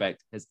BJ Novak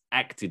has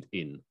acted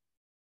in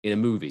a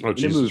movie. Oh,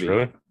 Jesus,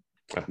 really?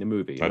 In a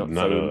movie. I did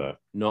not know that.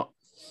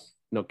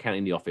 Not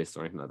counting The Office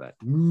or anything like that.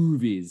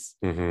 Movies.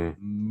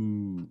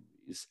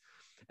 Movies.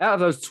 Out of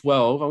those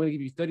 12, I'm going to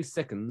give you 30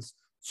 seconds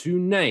to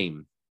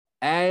name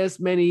as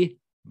many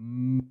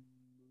movies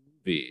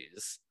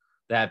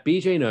that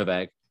BJ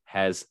Novak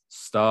has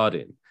starred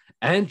in.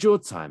 And your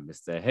time,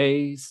 Mr.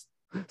 Hayes,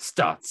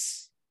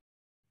 starts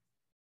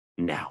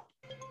now.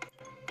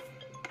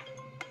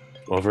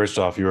 Well, first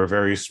off, you were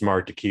very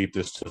smart to keep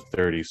this to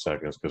 30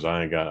 seconds because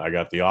I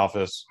got The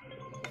Office.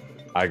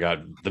 I got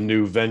the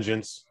new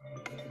Vengeance.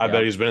 I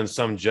bet he's been in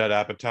some Judd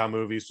Apatow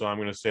movie, so I'm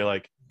going to say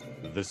like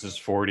This Is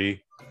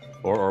 40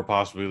 or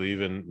possibly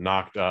even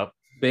Knocked Up.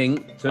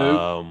 Bing.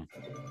 2.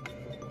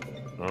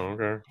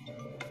 Okay.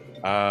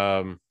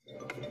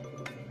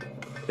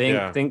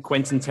 Think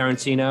Quentin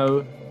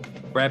Tarantino.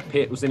 Brad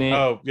Pitt was in it.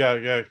 Oh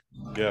yeah.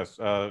 Yes.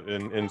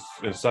 In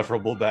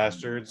Insufferable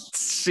Bastards.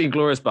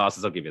 Inglourious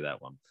Basterds. I'll give you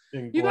that one.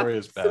 You got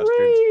Inglorious Bastards.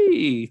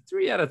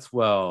 3 out of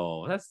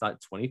 12. That's like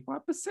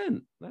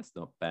 25%. That's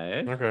not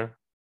bad. Okay.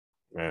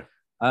 Yeah.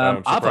 I'm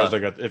surprised Other, I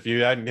got. If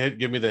you hadn't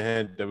give me the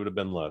hint, that would have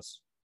been less.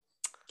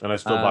 And I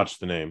still watched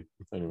the name.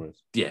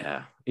 Anyways.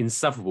 Yeah,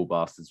 Insufferable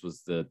Bastards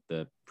was the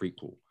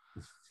prequel.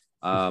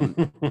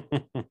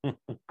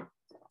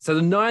 So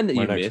the 9 that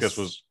My you next missed guess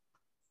was.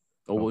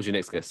 Or what was your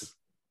next guess?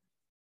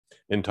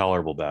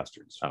 Intolerable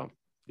Bastards. Oh,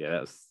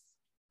 yeah,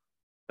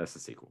 that's the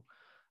sequel.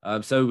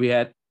 So we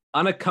had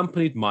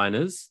Unaccompanied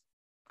Minors,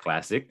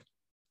 classic.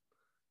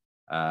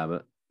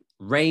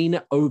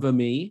 Reign Over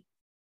Me.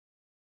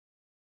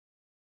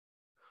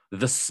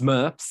 The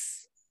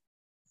Smurfs.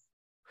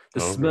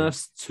 The Okay.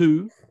 Smurfs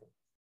 2.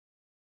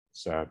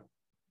 Sad.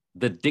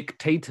 The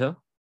Dictator.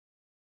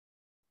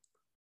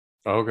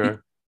 Okay.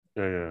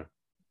 Yeah.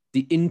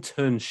 The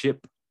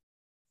Internship.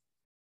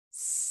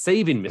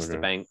 Saving Mr. Okay.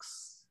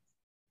 Banks.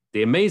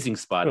 The Amazing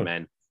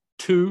Spider-Man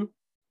 2.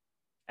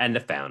 And The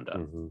Founder.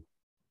 Mm-hmm.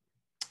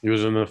 He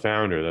was in The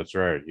Founder. That's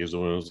right. He was the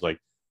one who was like,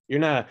 "You're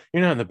not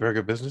in the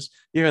burger business.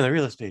 You're in the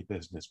real estate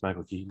business,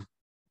 Michael Keaton."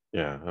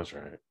 Yeah, that's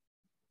right.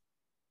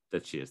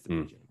 That she is the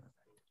Mm. BJ.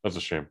 That's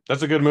a shame.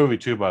 That's a good movie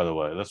too, by the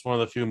way. That's one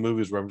of the few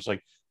movies where I'm just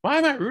like, why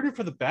am I rooting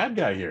for the bad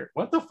guy here?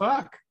 What the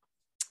fuck?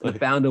 The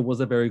Founder was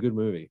a very good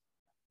movie.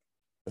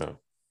 Yeah.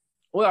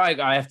 Well,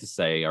 I have to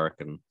say, I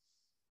reckon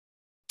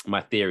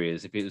my theory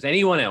is if it was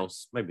anyone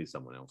else, maybe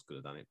someone else could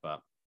have done it, but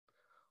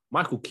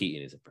Michael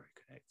Keaton is a very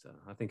good actor.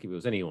 I think if it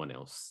was anyone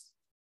else,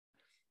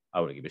 I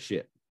wouldn't give a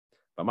shit.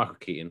 But Michael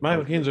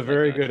Keaton's a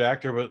very good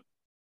actor, but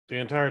the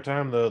entire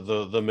time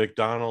the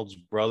McDonald's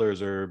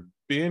brothers are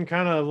being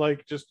kind of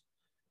like just.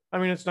 I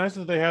mean, it's nice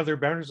that they have their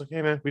boundaries. Like,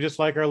 hey man, we just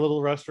like our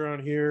little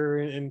restaurant here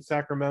in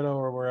Sacramento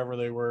or wherever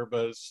they were,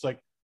 but it's like,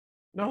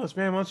 no, this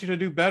man wants you to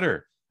do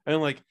better,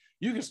 and like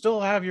you can still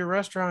have your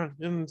restaurant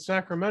in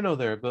Sacramento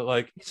there, but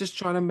like He's just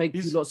trying to make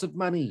you lots of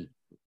money.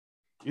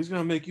 he's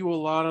gonna make you a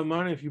lot of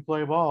money if you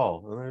play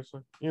ball, and there's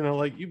like,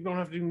 like you don't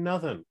have to do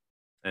nothing.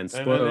 And And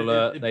spoiler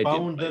alert, it they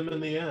boned did them in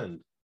the end.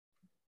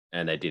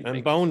 And they did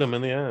And boned them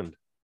in the end.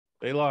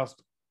 They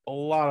lost a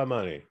lot of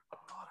money.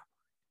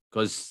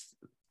 because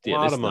A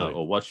lot of listener money.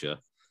 or watcher,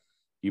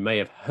 you may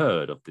have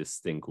heard of this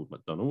thing called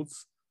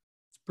McDonald's.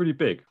 It's pretty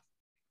big.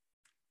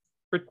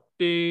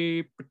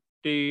 Pretty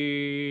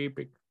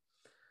big.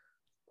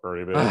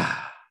 Pretty big.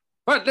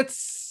 But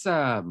let's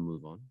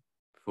move on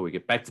before we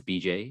get back to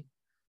BJ.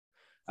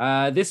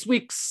 This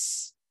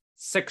week's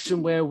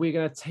section where we're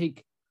going to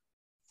take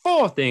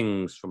 4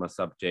 things from a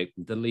subject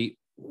and delete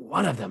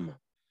one of them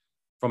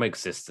from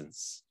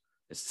existence.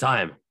 It's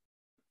time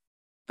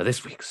for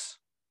this week's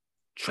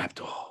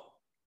Trapdoor.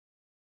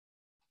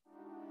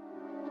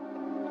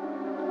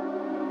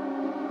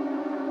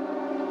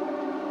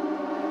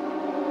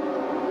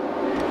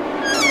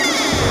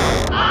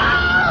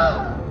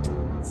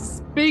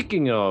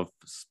 Speaking of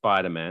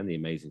Spider-Man, The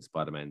Amazing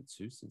Spider-Man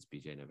 2, since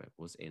BJ Novak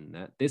was in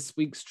that, this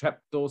week's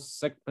Trapdoor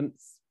segment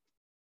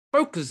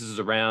focuses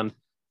around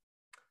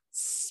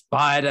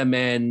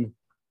Spider-Man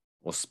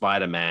or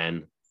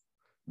Spider-Man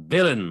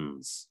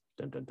villains.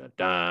 Dun, dun, dun,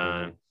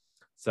 dun.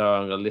 So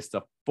I'm going to list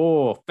off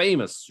 4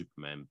 famous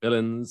Superman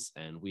villains,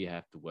 and we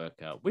have to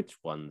work out which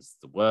one's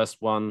the worst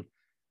one,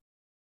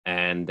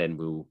 and then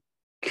we'll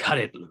cut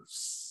it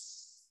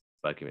loose.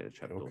 So give me the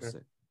Trapdoor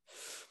set.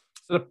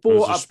 So the 4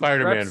 Those are up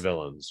Spider-Man traps-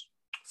 villains.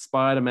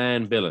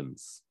 Spider-Man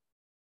villains.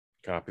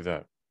 Copy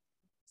that.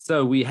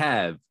 So we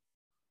have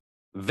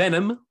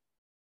Venom,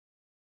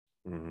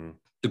 Mm-hmm.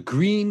 the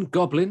Green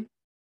Goblin,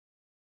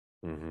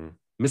 Mm-hmm.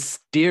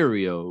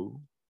 Mysterio,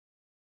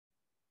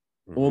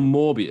 or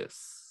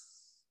Morbius.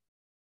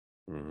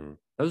 Mm-hmm.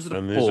 Those are the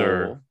And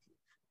 4.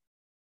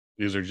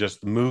 These are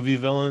just movie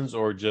villains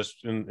or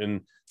just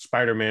in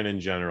Spider-Man in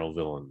general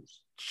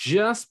villains?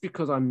 Just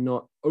because I'm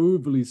not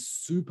overly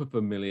super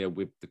familiar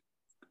with the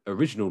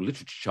original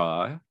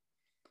literature,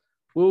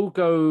 we'll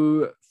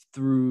go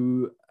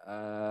through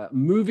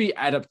movie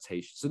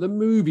adaptations. So the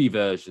movie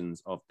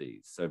versions of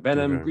these. So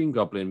Venom, Okay. Green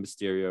Goblin,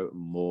 Mysterio,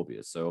 and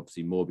Morbius. So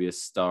obviously Morbius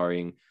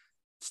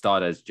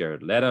starred as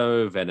Jared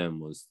Leto. Venom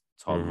was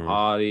Tom Mhm.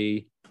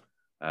 Hardy.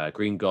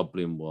 Green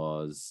Goblin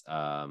was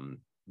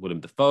Willem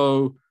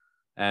Dafoe.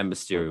 And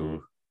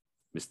Mysterio,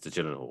 Mr.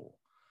 Gyllenhaal.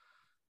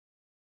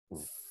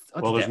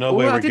 Well, there's no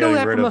way I we're did all getting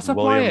that rid from of the top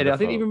of my William head. I didn't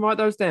Dafoe. even write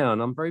those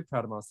down. I'm very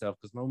proud of myself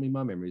because normally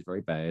my memory is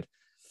very bad.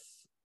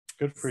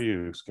 Good for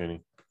you,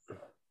 Skinny. I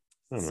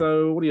don't know.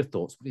 So, what are your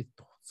thoughts? What are your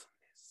thoughts on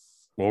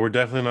this? Well, we're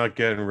definitely not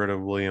getting rid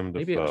of William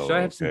Maybe Dafoe. should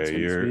I have some okay?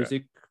 tense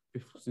music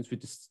since we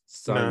just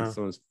signed No.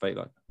 someone's fate?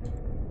 Like,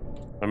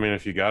 I mean,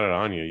 if you got it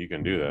on you, you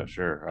can do that.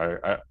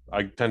 Sure.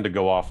 I tend to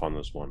go off on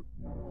this one.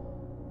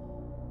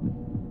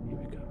 here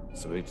we go.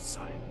 So we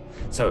decide.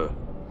 So,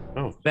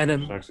 Oh,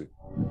 Venom, sexy.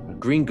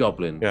 Green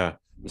Goblin, Yeah.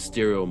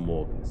 Mysterio,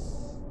 Morbius.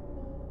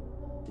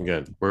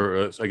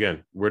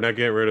 We're not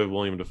getting rid of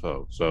William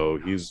Dafoe, so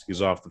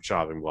he's off the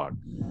chopping block.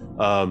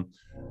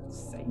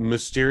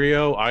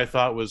 Mysterio, I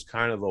thought was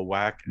kind of a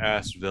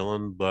whack-ass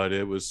villain, but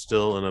it was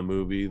still in a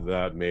movie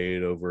that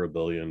made over $1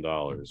 billion.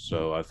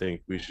 So I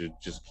think we should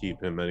just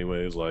keep him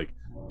anyways. Like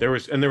there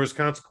was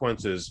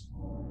consequences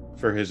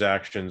for his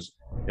actions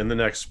in the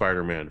next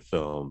Spider-Man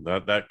film.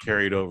 That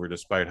carried over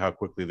despite how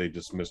quickly they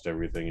dismissed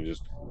everything and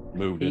just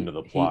moved into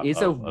the plot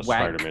of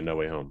Spider-Man No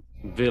Way Home.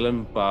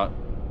 Villain, but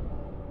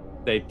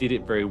they did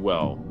it very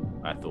well,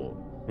 I thought.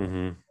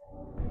 Mm-hmm.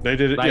 They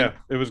did it. Like, yeah,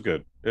 it was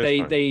good.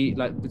 They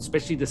like,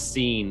 especially the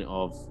scene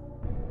of,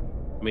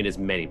 I mean, there's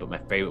many, but my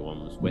favorite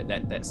one was where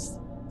that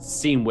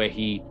scene where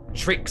he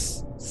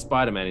tricks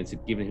Spider-Man into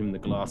giving him the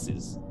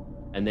glasses,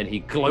 and then he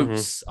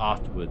gloats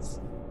afterwards.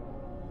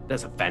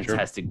 That's a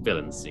fantastic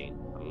villain scene.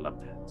 I love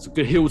that. It's a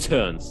good heel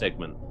turn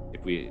segment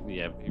if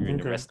you're in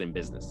the wrestling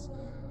business.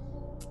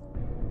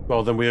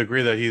 Well, then we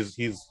agree that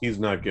he's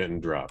not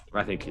getting dropped.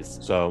 I think he's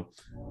so.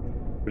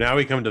 Now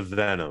we come to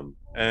Venom.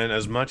 And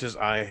as much as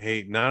I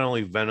hate not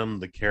only Venom,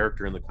 the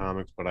character in the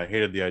comics, but I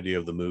hated the idea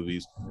of the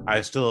movies,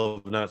 I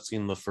still have not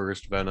seen the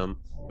first Venom.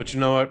 But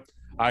you know what?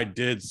 I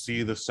did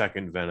see the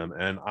second Venom,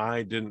 and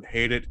I didn't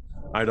hate it.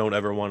 I don't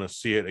ever want to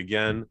see it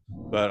again.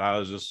 But I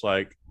was just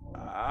like,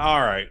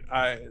 all right,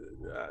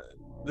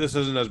 this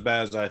isn't as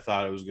bad as I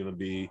thought it was going to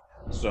be.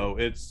 So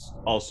it's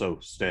also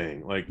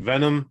staying. Like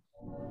Venom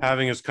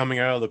having his coming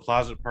out of the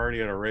closet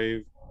party at a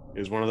rave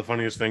is one of the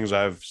funniest things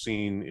I've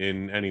seen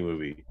in any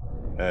movie.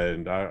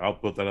 And I'll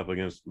put that up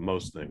against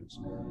most things.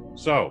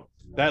 So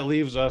that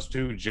leaves us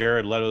to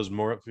Jared Leto's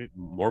Morbius.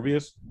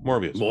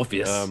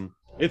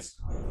 It's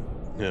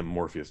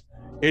Morpheus.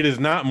 It is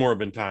not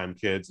Morbin time,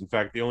 kids. In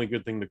fact, the only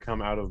good thing to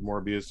come out of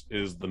Morbius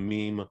is the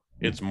meme.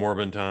 It's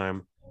Morbin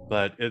time,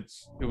 but it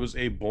was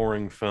a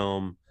boring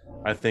film.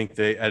 I think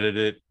they edited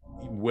it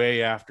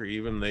way after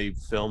even they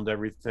filmed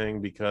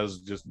everything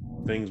because just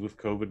things with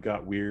COVID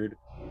got weird.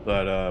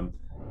 But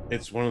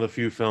it's one of the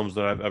few films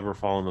that I've ever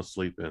fallen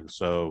asleep in.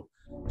 So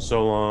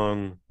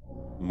long,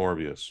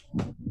 Morbius.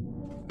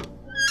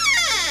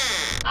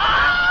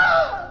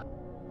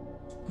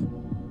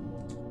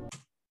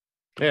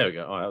 There we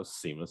go. Oh, that was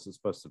seamless. It's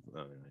supposed to. Oh,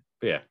 anyway.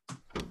 But yeah.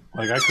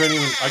 Like I couldn't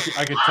even.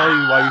 I could tell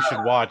you why you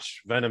should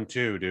watch Venom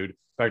 2, dude. In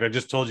fact, I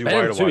just told you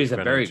why to watch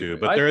Venom 2,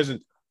 but there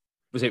isn't.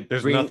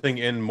 There's nothing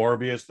in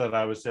Morbius that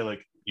I would say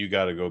like you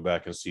got to go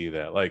back and see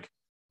that. Like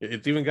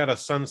it's even got a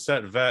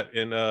Sunset Vet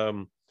in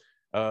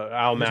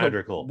Al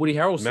Madrigal. Woody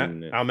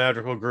Harrelson. Al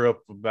Madrigal grew up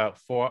about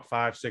 4,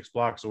 5, 6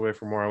 blocks away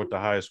from where I went to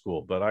high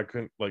school, but I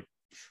couldn't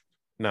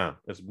nah,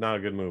 it's not a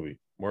good movie.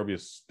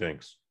 Morbius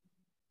stinks.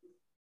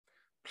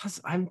 Plus,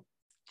 I'm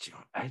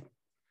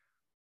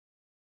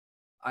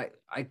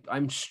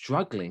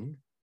struggling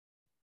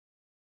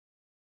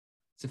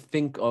to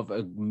think of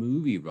a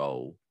movie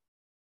role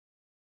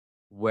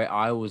where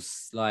I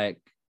was like,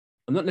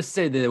 I'm not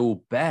necessarily they're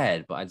all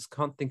bad, but I just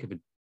can't think of a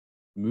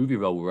movie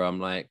role where I'm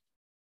like,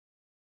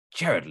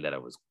 Jared Leto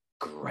was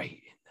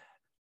great in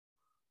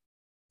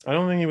that. I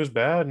don't think he was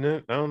bad in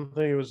it. I don't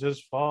think it was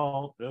his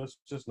fault. It's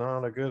just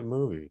not a good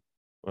movie.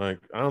 Like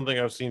I don't think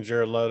I've seen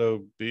Jared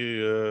Leto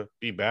be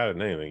bad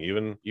at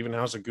anything. Even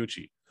House of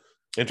Gucci.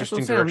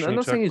 Interesting direction. I'm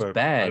not saying he's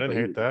bad. I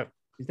didn't hate that.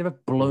 He's never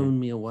blown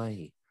me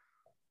away.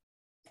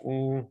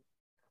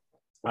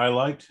 I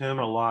liked him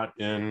a lot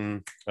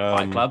in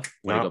Fight Club.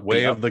 Not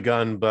Way of the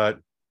Gun, but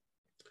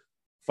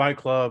Fight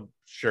Club.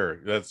 Sure,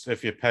 that's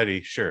if you're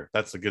petty. Sure,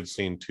 that's a good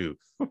scene too.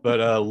 But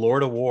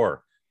Lord of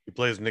War, he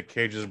plays Nick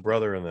Cage's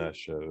brother in that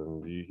show,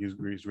 and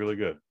he's really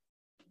good.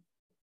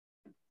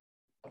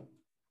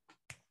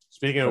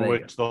 Speaking of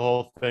which, the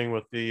whole thing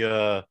with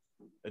the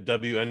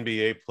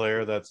WNBA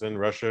player that's in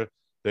Russia,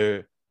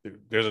 there's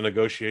a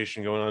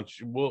negotiation going on.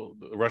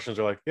 The Russians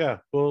are like, yeah,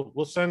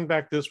 we'll send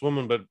back this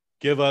woman, but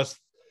give us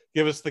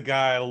the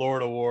guy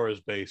Lord of War is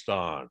based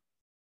on.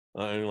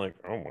 And you're like,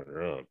 oh my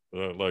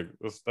god,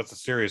 that's a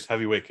serious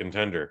heavyweight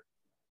contender.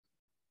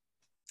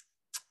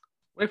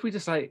 What if we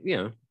just like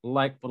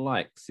for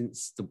like,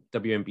 since the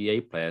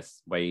WNBA player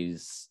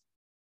weighs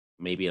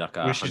maybe like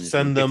we should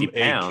send them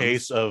pounds, a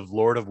case of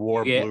Lord of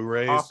War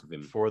Blu-rays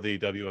for the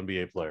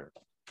WNBA player.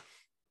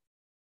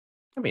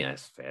 I mean,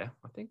 that's fair.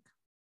 I think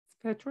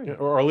fair trade. Yeah,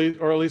 or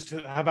at least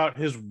how about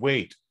his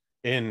weight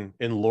in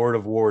Lord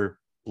of War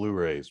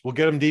Blu-rays? We'll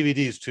get him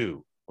DVDs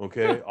too.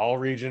 Okay, all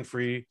region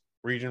free,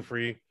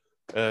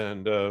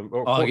 and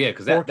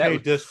because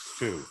 4K discs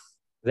too.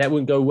 That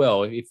wouldn't go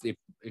well if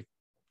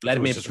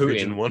Vladimir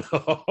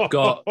Putin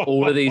got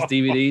all of these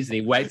DVDs and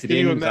he whacked it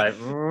in. And like,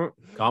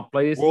 can't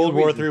play this. World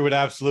War III would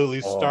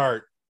absolutely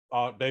start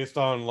based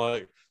on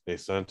like they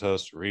sent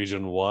us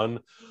Region 1.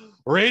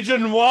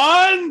 Region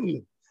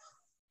 1!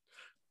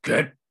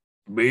 Get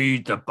me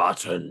the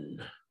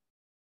button.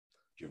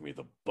 Give me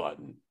the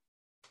button,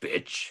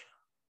 bitch.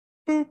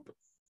 Boop.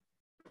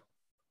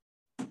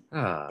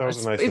 That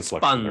was a nice it's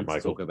fun there,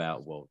 Michael. to talk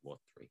about World War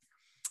III.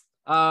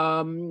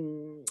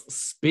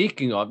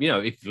 Speaking of,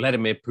 if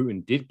Vladimir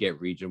Putin did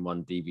get Region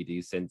 1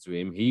 DVD sent to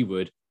him, he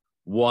would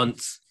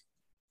want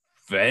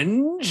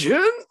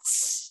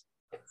vengeance.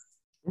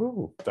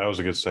 Ooh, that was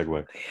a good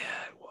segue.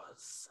 Yeah, it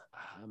was.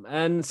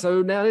 And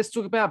so now let's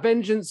talk about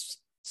Vengeance,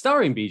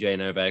 starring BJ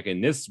Novak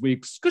in this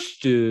week's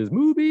Kush's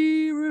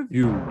movie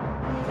review.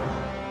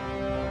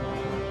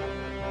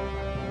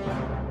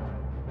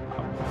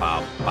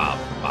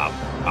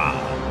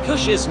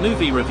 Kush's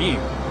movie review.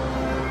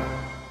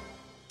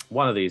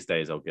 One of these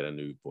days, I'll get a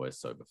new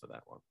voiceover for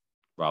that one,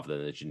 rather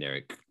than a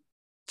generic,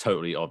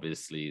 totally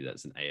obviously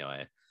that's an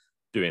AI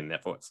doing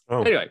that voice.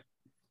 Oh. Anyway.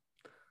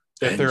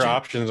 If there are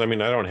options, I mean,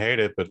 I don't hate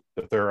it, but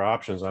if there are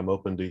options, I'm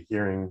open to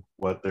hearing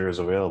what there is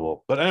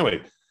available. But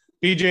anyway,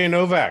 BJ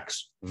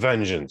Novak's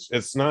Vengeance.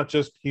 It's not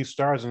just he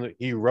stars in it,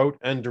 he wrote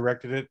and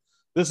directed it.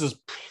 This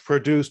is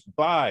produced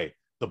by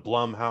the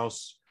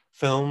Blumhouse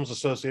Films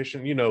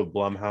Association. You know,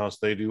 Blumhouse,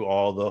 they do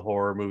all the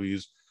horror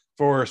movies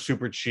for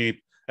super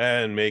cheap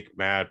and make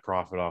mad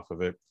profit off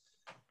of it.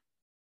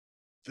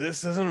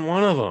 This isn't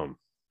one of them.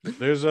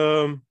 This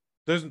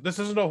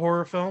isn't a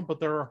horror film,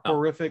 but there are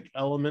horrific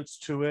elements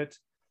to it.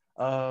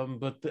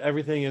 But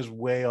everything is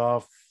way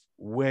off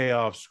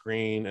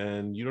screen,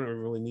 and you don't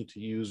really need to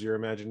use your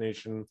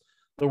imagination.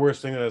 The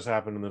worst thing that has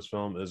happened in this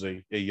film is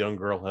a young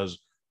girl has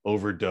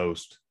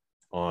overdosed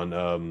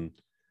on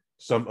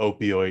some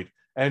opioid,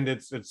 and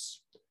it's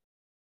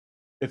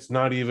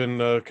not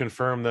even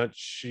confirmed that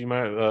she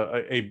might.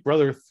 A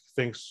brother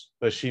thinks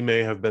that she may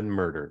have been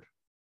murdered,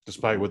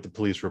 despite what the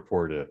police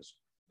report is.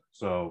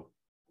 So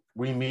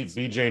we meet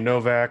BJ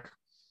Novak.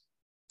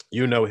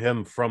 You know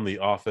him from The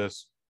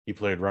Office. He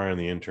played Ryan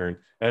the intern,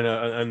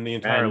 and the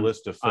entire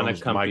list of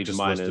films Mike just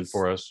listed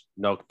for us.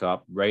 Knocked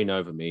Up, Reign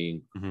Over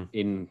Me,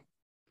 in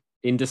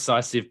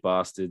Indecisive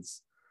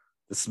Bastards,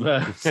 The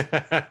Smurfs.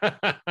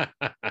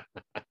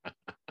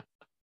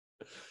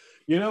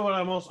 You know what?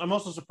 I'm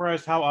also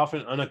surprised how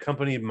often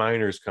Unaccompanied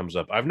Minors comes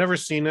up. I've never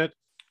seen it,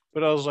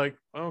 but I was like,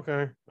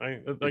 okay,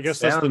 I guess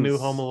that's the new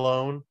Home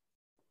Alone.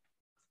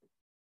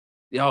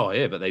 Oh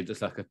yeah, but they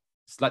just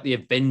it's like the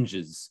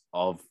Avengers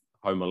of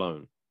Home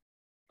Alone.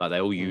 Like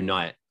they all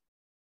unite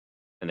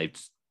and they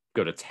just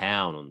go to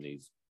town on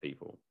these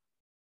people.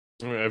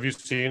 Have you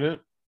seen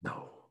it?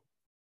 No.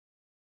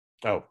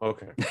 Oh,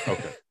 okay.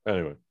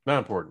 Anyway, not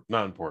important.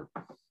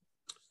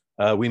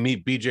 We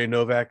meet BJ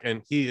Novak,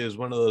 and he is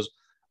one of those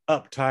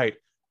uptight,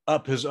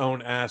 up his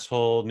own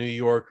asshole New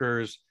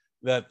Yorkers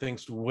that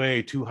thinks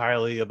way too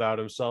highly about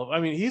himself. I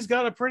mean, he's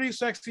got a pretty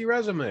sexy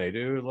resume,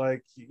 dude.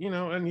 Like, you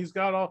know, and he's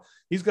got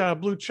a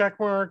blue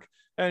check mark.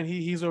 And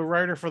he's a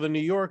writer for the New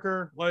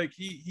Yorker. Like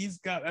he's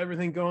got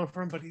everything going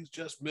for him, but he's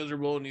just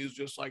miserable, and he's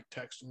just like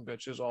texting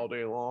bitches all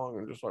day long,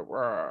 and just like,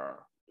 rah.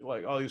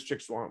 Like all these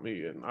chicks want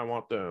me, and I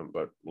want them,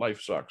 but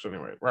life sucks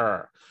anyway.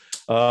 Rah.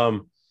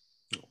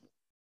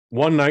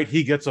 One night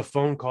he gets a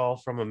phone call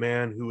from a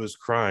man who is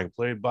crying,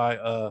 played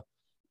by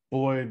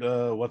Boyd.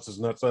 What's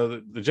his nuts?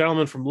 The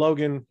gentleman from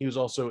Logan. He was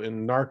also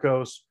in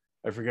Narcos.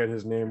 I forget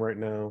his name right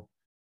now.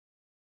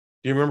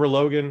 Do you remember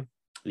Logan?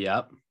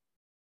 Yep.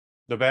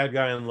 The bad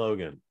guy in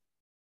Logan,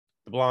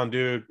 the blonde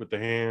dude with the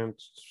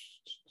hands.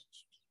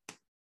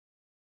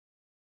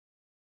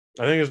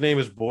 I think his name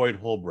is Boyd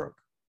Holbrook.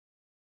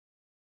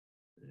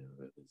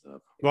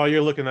 While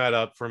you're looking that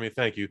up for me,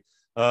 thank you.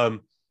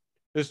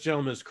 This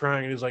gentleman is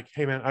crying, and he's like,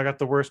 "Hey man, I got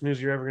the worst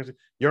news you're ever gonna see.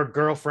 Your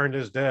girlfriend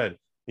is dead."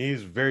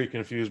 He's very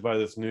confused by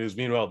this news.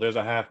 Meanwhile, there's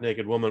a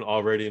half-naked woman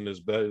already in his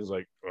bed. He's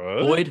like,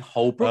 what? Boyd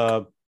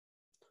Holbrook.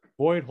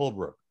 Boyd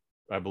Holbrook,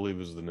 I believe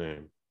is the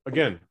name.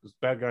 Again, this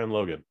bad guy in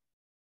Logan.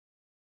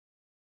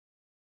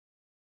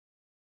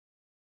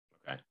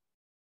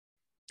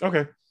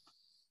 Okay.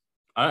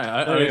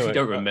 I actually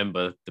don't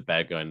remember the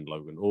bad guy in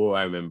Logan. All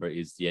I remember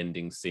is the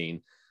ending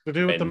scene. The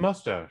dude with the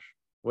mustache.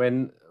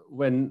 When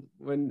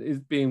he's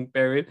being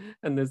buried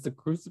and there's the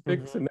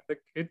crucifix and then the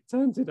kid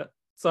turns it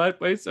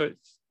sideways so it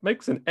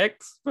makes an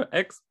X for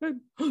X-Men.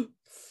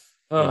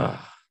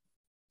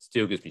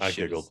 Still gives me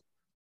shivers.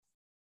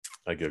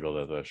 I giggled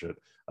at that shit.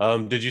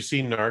 Did you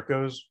see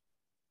Narcos?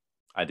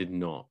 I did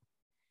not.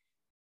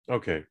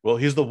 Okay. Well,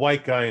 he's the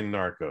white guy in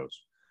Narcos.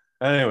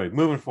 Anyway,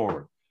 moving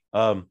forward.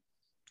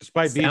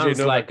 Despite Sounds BJ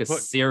Novak like a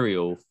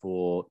cereal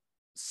for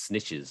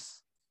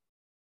snitches.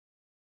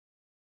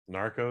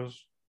 Narcos.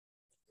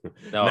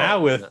 No,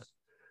 now with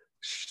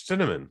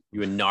cinnamon.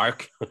 You a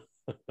narc.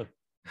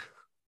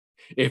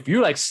 If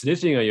you like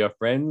snitching on your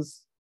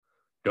friends,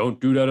 don't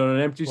do that on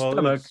an empty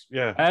stomach.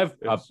 Have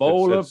a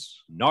bowl of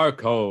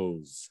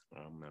Narcos.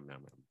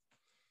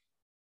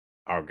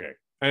 Okay.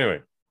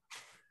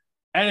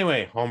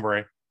 Anyway,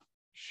 hombre,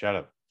 shut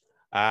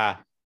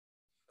up.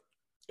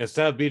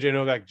 Instead of BJ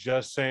Novak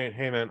just saying,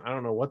 "Hey man, I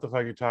don't know what the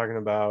fuck you're talking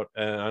about,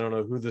 and I don't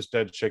know who this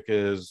dead chick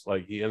is,"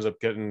 like he ends up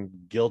getting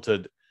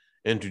guilted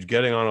into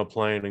getting on a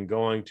plane and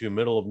going to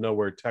middle of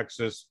nowhere,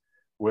 Texas,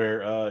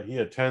 where he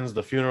attends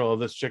the funeral of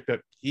this chick that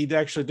he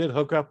actually did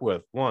hook up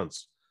with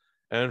once,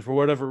 and for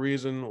whatever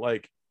reason,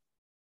 like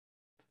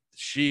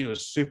she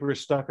was super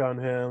stuck on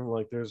him.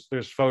 Like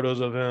there's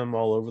photos of him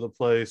all over the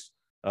place.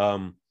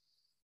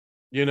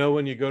 You know,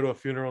 when you go to a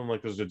funeral and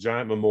like there's a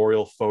giant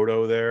memorial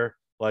photo there,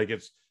 like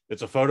it's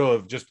a photo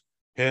of just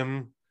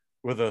him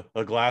with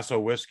a glass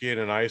of whiskey and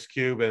an ice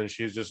cube, and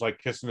she's just like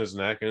kissing his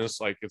neck, and it's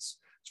like it's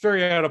it's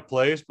very out of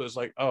place, but it's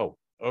like, oh,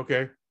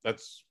 okay,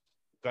 that's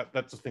the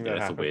thing that That's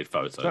a happened. weird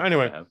photo. So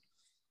anyway,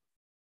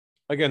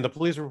 again, the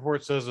police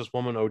report says this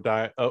woman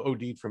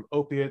OD'd from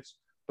opiates,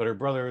 but her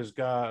brother has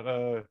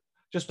got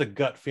just a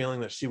gut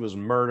feeling that she was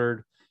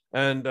murdered.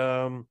 And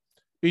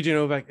BJ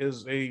Novak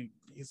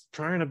he's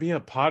trying to be a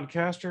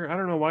podcaster. I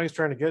don't know why he's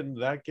trying to get into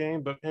that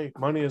game, but hey,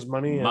 money is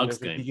money, and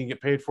if he can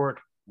get paid for it,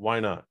 why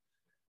not?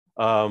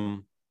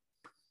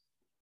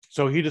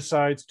 So he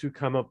decides to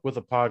come up with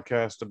a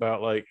podcast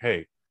about like,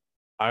 hey,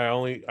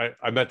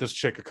 I met this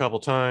chick a couple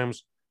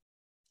times.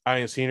 I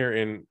ain't seen her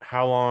in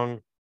how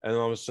long, and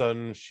all of a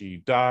sudden she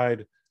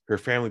died. Her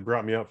family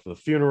brought me up for the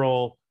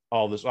funeral.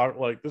 All this,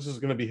 like, this is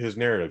going to be his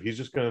narrative. He's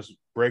just going to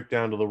break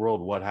down to the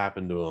world what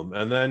happened to him.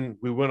 And then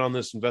we went on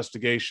this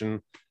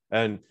investigation,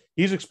 and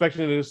he's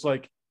expecting to just,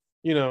 like,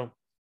 you know,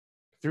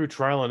 through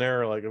trial and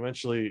error, like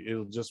eventually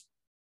it'll just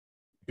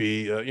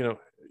be, you know,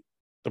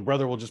 the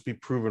brother will just be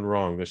proven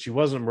wrong, that she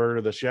wasn't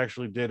murdered, that she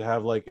actually did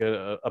have like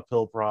a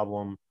pill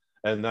problem.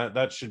 And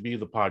that should be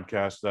the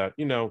podcast that,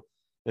 you know,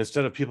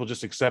 instead of people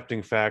just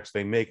accepting facts,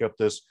 they make up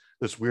this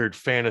weird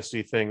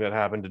fantasy thing that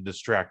happened to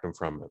distract them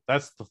from it.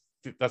 That's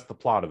the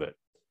plot of it.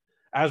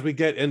 As we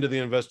get into the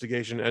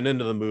investigation and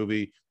into the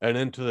movie and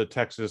into the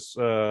Texas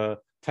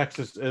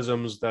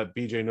isms that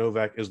BJ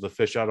Novak is the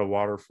fish out of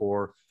water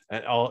for,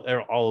 and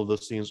all of the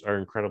scenes are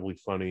incredibly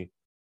funny.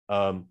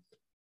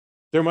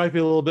 There might be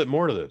a little bit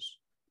more to this.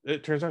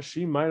 It turns out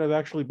she might have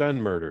actually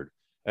been murdered,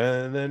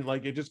 and then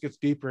like it just gets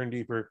deeper and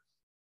deeper.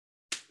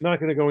 Not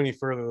going to go any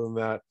further than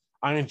that.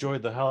 I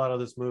enjoyed the hell out of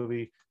this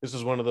movie. This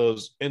is one of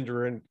those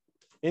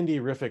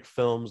indie-rific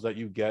films that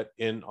you get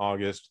in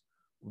August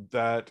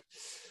that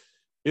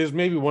is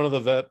maybe one of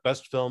the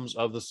best films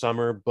of the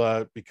summer,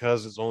 but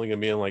because it's only going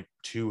to be in like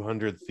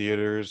 200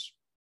 theaters,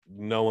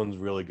 no one's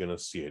really going to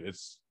see it.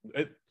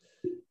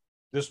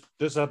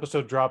 This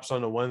episode drops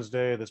on a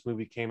Wednesday. This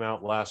movie came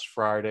out last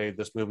Friday.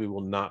 This movie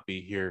will not be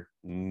here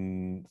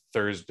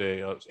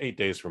Thursday, 8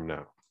 days from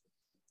now.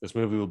 This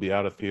movie will be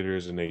out of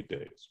theaters in 8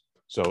 days.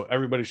 So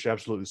everybody should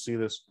absolutely see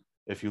this.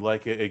 If you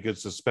like it, a good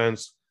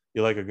suspense,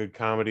 you like a good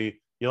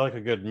comedy, you like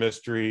a good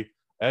mystery,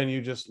 and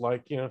you just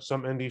like, you know,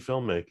 some indie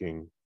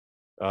filmmaking.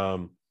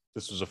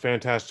 This was a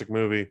fantastic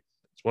movie.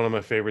 It's one of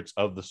my favorites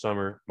of the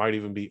summer, might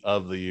even be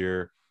of the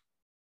year.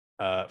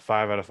 5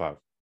 out of 5.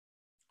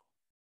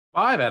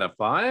 5 out of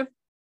 5?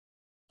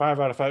 5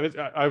 out of 5.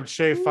 I would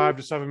shave 5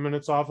 to 7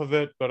 minutes off of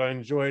it, but I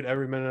enjoyed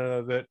every minute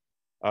of it.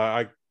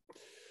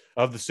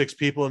 Of the 6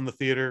 people in the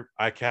theater,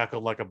 I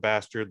cackled like a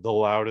bastard, the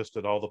loudest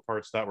at all the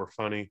parts that were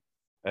funny.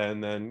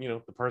 And then, you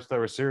know, the parts that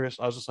were serious,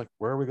 I was just like,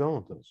 where are we going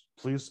with this?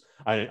 Please,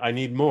 I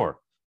need more.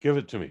 Give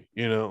it to me.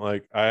 You know,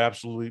 like I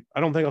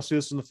don't think I'll see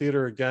this in the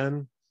theater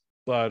again,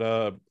 but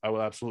I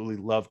would absolutely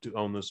love to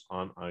own this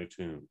on iTunes.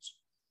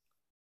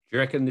 Do you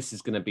reckon this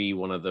is going to be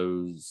one of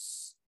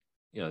those,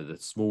 you know, the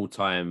small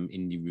time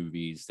indie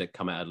movies that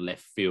come out of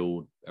left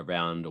field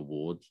around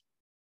award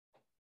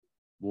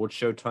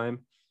show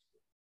time?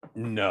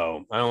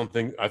 No, I don't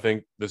think. I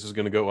think this is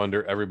going to go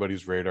under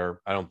everybody's radar.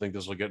 I don't think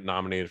this will get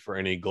nominated for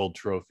any gold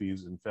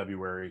trophies in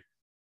February.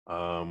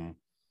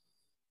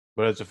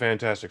 But it's a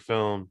fantastic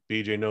film.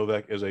 BJ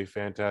Novak is a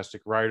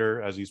fantastic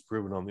writer, as he's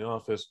proven on The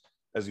Office,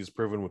 as he's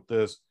proven with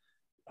this.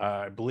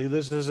 I believe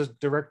this is his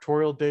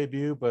directorial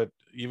debut, but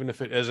even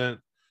if it isn't,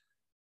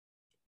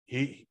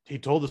 he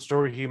told the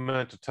story he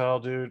meant to tell,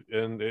 dude,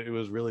 and it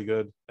was really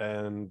good.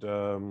 And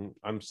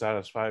I'm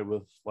satisfied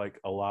with like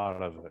a lot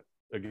of it.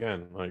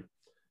 Again, like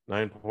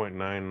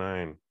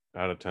 9.99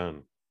 out of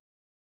 10.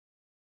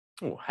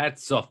 Oh,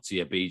 hats off to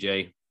you,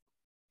 BJ.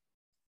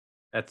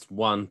 That's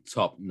one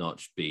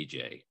top-notch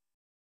BJ.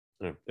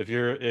 If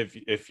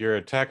you're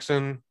a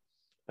Texan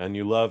and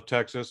you love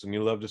Texas and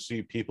you love to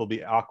see people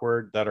be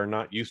awkward that are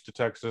not used to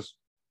Texas,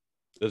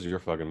 this is your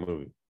fucking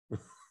movie.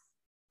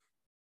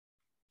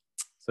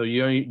 So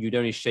you'd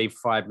only shave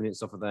 5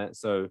 minutes off of that.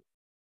 So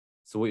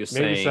what you're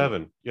saying? Maybe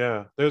 7.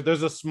 Yeah.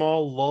 There's a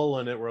small lull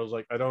in it where I was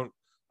like,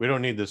 we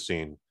don't need this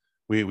scene.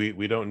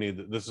 We don't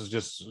need this. Is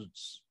just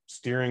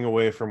steering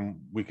away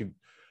from. We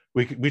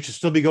should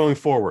still be going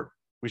forward.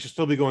 We should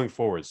still be going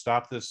forward.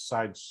 Stop this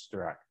side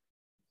track.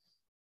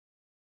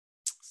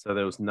 So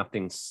there was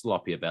nothing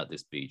sloppy about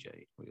this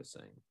BJ. What you're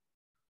saying?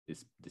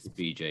 This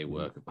BJ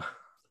work.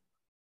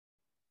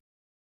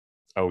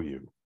 Oh,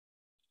 you.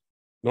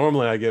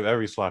 Normally, I give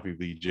every sloppy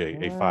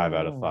BJ a 5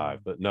 out of 5,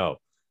 but no,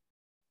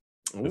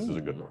 this is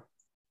a good one.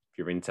 If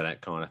you're into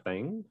that kind of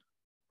thing,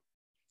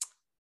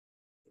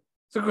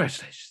 so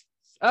congratulations.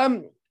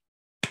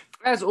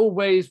 As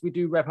always, we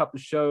do wrap up the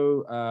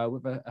show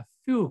with a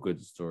feel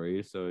good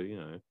story. So, you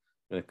know,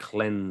 gonna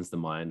cleanse the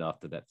mind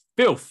after that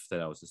filth that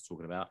I was just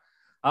talking about.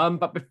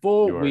 But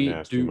before we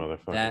do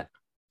that,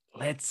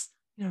 let's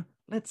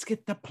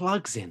get the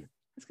plugs in.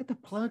 Let's get the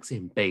plugs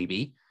in,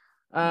 baby.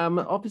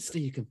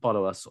 Obviously, you can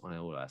follow us on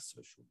all our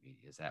social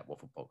medias at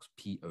Wafflebox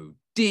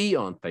POD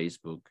on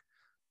Facebook,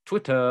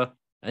 Twitter,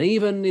 and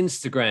even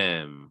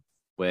Instagram,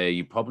 where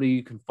you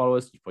probably can follow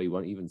us. You probably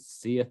won't even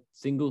see a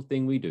single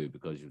thing we do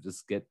because you'll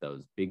just get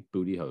those big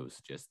booty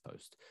hoes just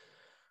post.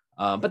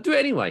 But do it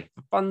anyway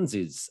for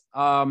funsies.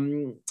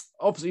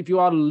 Obviously, if you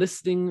are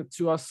listening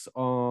to us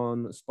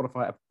on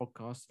Spotify, Apple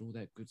Podcasts, and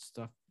all that good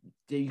stuff,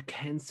 there you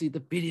can see the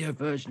video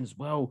version as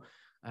well.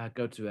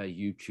 Go to our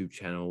YouTube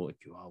channel.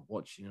 If you are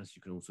watching us,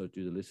 you can also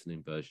do the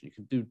listening version. You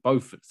can do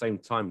both at the same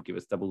time. Give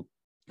us double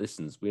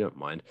listens. We don't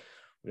mind.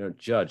 We don't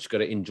judge. Go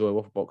to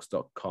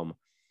enjoywafflebox.com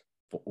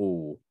for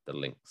all the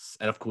links.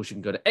 And of course, you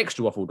can go to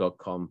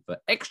extrawaffle.com for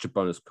extra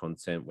bonus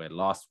content, where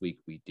last week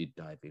we did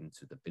dive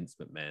into the Vince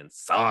McMahon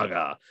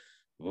saga.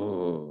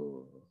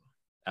 Ooh.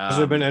 Has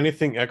there been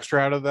anything extra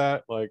out of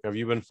that? Like, have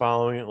you been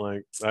following it?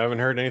 Like, I haven't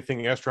heard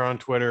anything extra on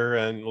Twitter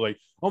and like,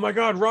 oh my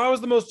God, Raw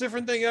was the most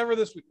different thing ever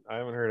this week. I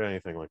haven't heard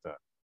anything like that.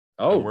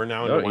 Oh, and we're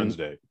now into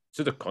Wednesday.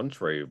 To the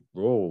contrary,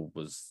 Raw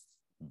was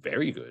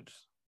very good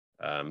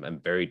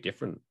and very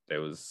different.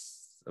 There was,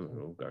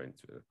 we'll go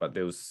into it, but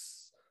there was.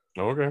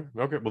 Okay.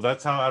 Well,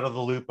 that's how out of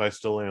the loop I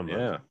still am. Then.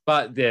 Yeah,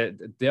 but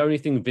the only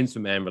thing Vince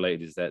McMahon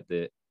related is that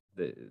the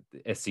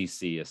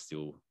SEC is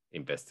still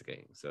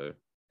investigating. So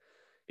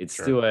it's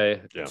still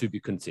to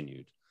be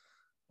continued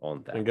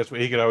on that. And guess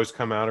what? He could always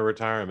come out of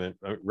retirement.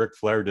 Ric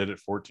Flair did it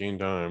 14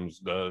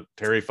 times.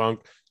 Terry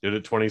Funk did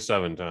it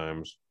 27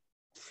 times.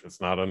 It's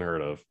not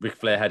unheard of. Ric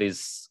Flair had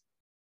his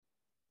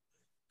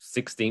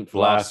 16th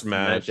last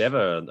match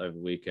ever over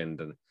the weekend,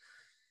 and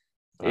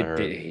I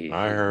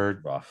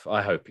heard. Rough.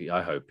 I hope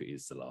it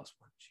is the last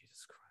one.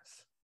 Jesus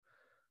Christ,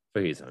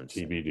 for his own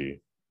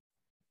TBD.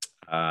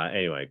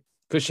 Anyway,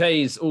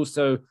 Cliches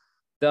also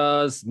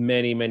does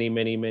many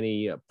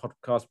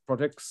podcast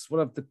projects. One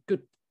of the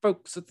good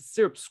folks at the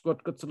Syrup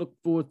Squad got to look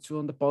forward to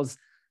on the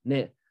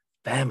BozNet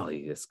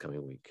family this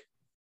coming week.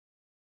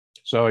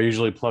 So I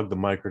usually plug the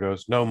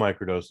microdose. No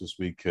microdose this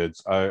week,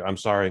 kids. I'm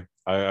sorry.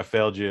 I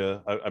failed you.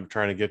 I'm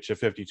trying to get you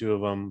 52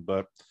 of them,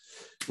 but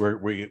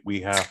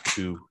we have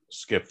to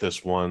skip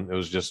this one. It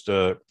was just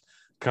a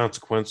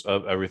consequence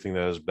of everything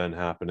that has been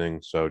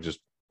happening. So just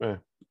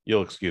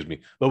you'll excuse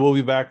me. But we'll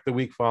be back the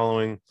week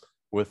following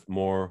with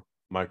more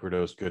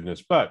microdose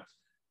goodness. But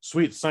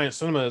Sweet Science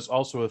Cinema is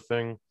also a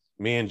thing.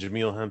 Me and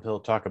Jameel Hemphill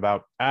talk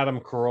about Adam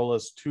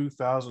Carolla's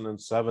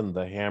 2007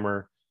 The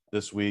Hammer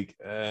this week,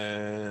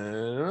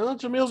 and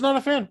Jameel's not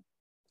a fan.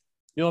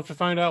 You'll have to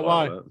find out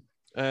why.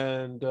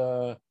 And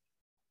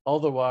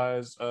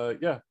otherwise,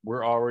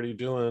 we're already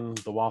doing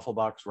the Waffle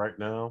Box right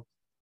now.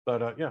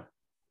 But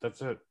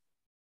that's it.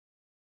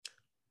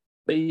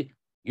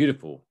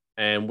 Beautiful.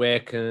 And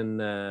where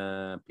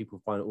can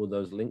people find all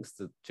those links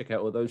to check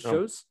out all those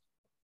shows?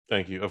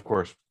 Thank you. Of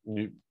course.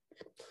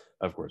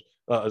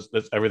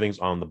 Everything's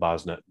on the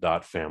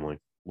BozNet.family.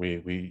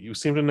 You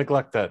seem to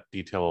neglect that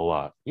detail a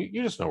lot.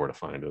 You just know where to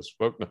find us.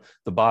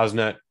 The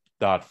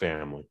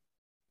BozNet.family.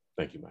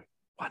 Thank you, Mike.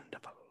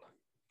 Wonderful.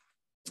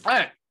 All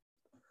right.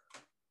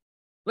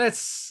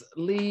 Let's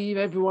leave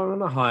everyone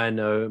on a high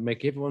note,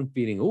 make everyone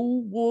feeling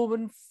all warm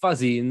and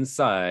fuzzy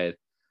inside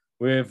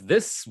with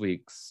this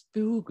week's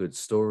feel-good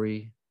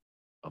story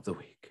of the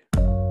week.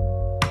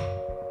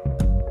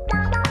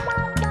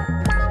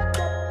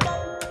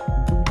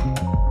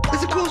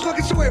 That's the coolest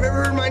fucking story I've ever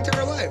heard in my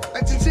entire life.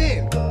 That's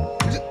insane.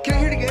 Can I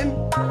hear it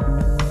again?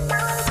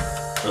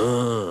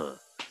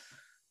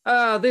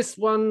 This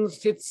one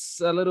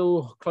hits a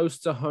little close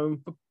to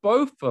home for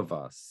both of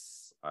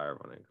us,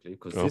 ironically,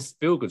 because this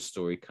feel-good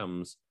story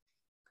comes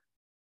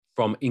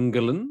from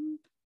England,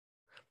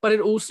 but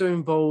it also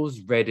involves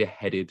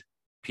red-headed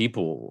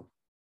people,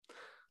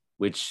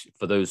 which,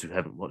 for those who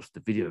haven't watched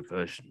the video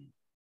version,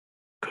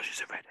 because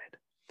she's a redhead,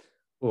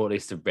 or at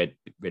least a red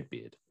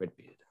beard.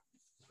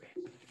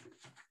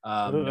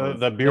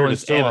 That beard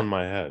is still on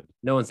my head.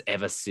 No one's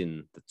ever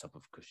seen the top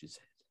of Cush's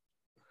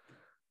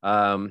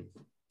head.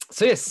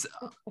 So yes,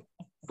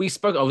 we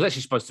spoke. I was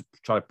actually supposed to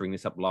try to bring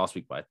this up last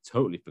week, but I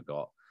totally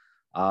forgot.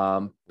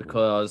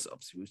 Because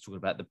obviously we were talking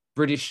about the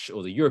British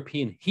or the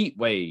European heat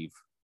wave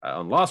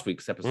on last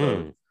week's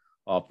episode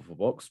of Waffle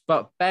Box.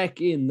 But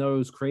back in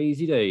those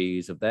crazy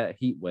days of that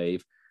heat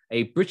wave,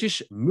 a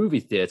British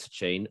movie theater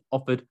chain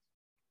offered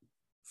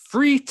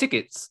free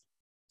tickets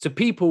to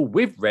people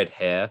with red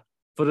hair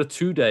for the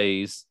 2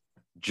 days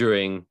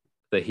during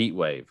the heat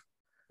wave.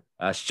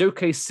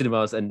 Showcase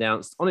Cinemas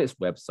announced on its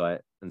website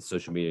and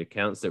social media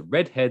accounts that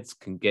redheads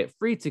can get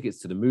free tickets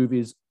to the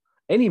movies,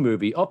 any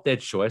movie of their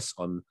choice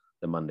on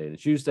the Monday and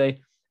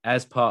Tuesday,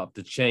 as part of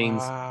the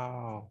chain's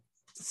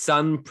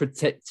Sun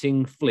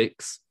Protecting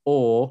Flicks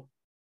or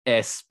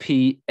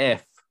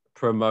SPF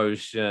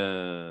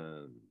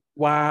promotion.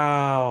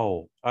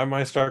 Wow. I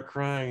might start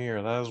crying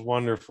here. That is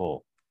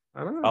wonderful.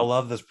 I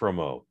love this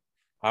promo.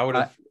 I would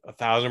have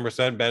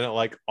 1,000% been at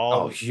like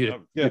all. Oh,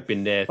 you've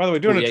been there. By the way,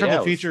 doing a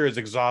triple feature is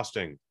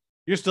exhausting.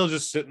 You're still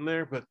just sitting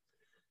there, but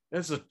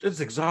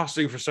it's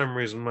exhausting for some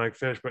reason, Mike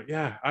Fish. But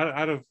yeah,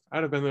 I'd have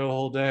been there the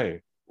whole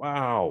day.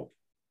 Wow.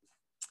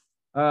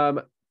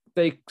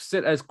 They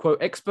said, as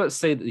quote, experts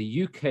say that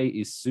the UK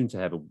is soon to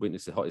have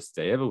witness the hottest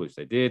day ever, which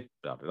they did.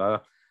 Blah blah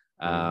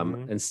blah.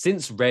 And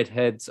since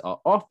redheads are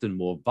often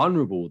more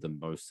vulnerable than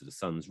most to the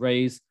sun's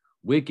rays,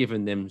 we're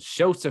giving them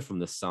shelter from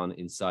the sun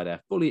inside our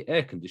fully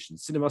air-conditioned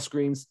cinema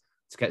screens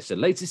to catch the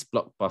latest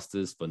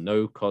blockbusters for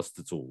no cost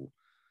at all.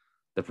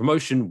 The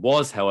promotion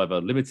was,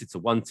 however, limited to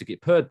 1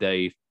 ticket per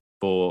day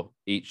for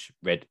each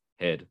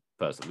red-haired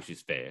person, which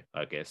is fair,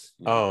 I guess.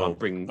 You can't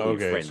bring all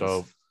your friends.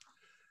 So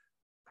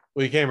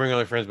you can't bring all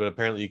your friends, but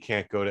apparently you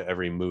can't go to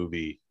every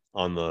movie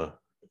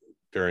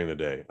during the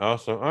day.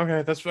 Also,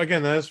 okay,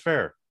 that is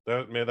fair.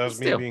 That was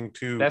me being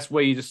too. That's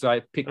where you just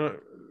like pick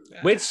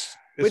which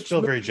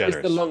still very generous.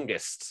 Is the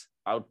longest.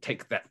 I'll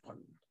take that one.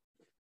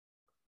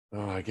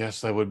 Oh, I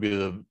guess that would be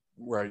the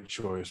right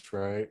choice,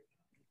 right?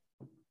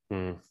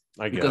 I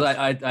guess. Because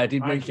I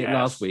did mention it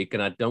last week,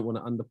 and I don't want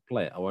to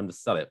underplay it. I want to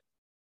sell it.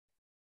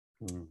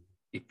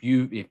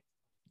 If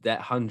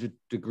that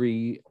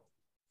 100-degree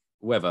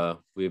weather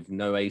with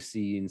no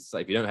AC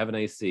inside, if you don't have an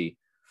AC,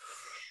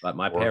 like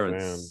my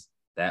parents,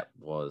 that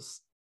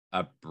was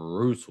a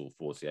brutal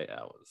 48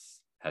 hours.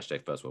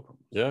 Hashtag first world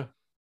problems. Yeah,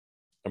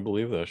 I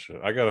believe that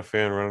shit. I got a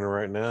fan running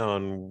right now,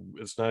 and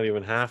it's not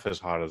even half as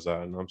hot as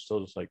that, and I'm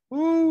still just like,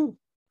 woo!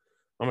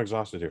 I'm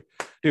exhausted here,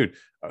 dude.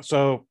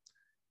 So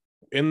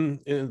in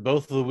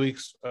both of the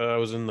weeks I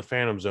was in the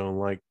Phantom Zone,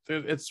 like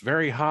it's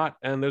very hot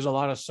and there's a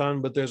lot of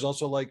sun, but there's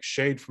also like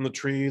shade from the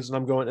trees, and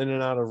I'm going in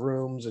and out of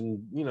rooms,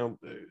 and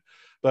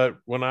but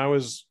when I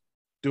was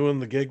doing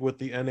the gig with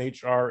the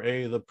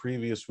NHRA the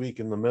previous week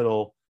in the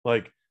middle,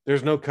 like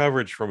there's no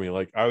coverage for me.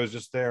 Like I was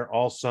just there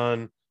all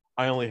sun.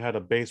 I only had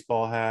a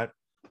baseball hat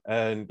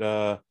and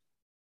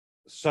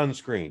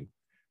sunscreen,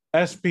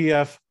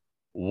 SPF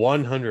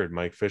 100,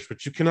 Mike Fish,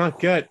 which you cannot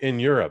get in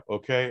Europe.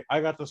 Okay,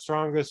 I got the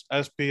strongest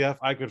SPF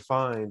I could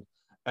find,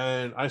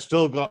 and I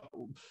still got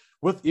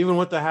even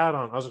with the hat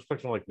on. I was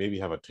expecting like maybe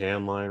have a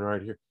tan line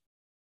right here.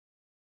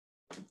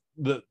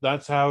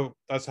 That's how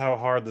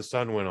hard the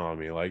sun went on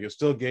me. Like it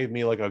still gave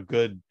me like a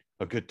good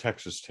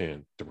Texas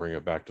tan, to bring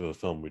it back to the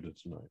film we did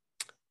tonight.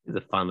 Here's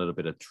a fun little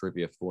bit of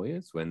trivia for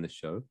you to end the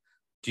show.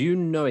 Do you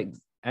know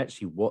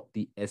actually what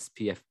the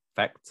SPF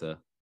factor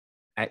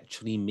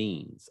actually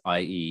means,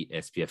 i.e.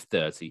 SPF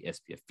 30,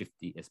 SPF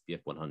 50,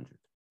 SPF 100?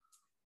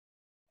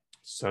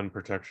 Sun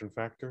protection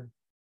factor?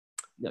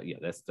 No, yeah,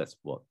 that's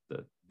what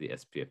the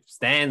SPF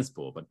stands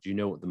for, but do you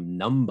know what the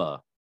number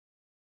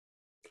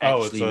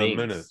actually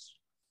means?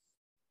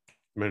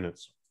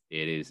 Minutes.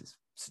 It is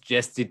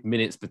suggested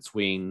minutes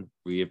between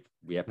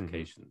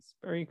reapplications.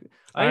 Very good.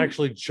 I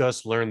actually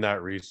just learned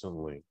that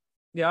recently.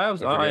 Yeah, I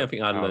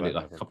think I learned it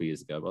like a couple of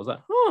years ago, but I was like,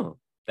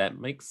 that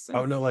makes sense.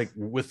 Oh no, like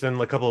within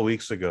a couple of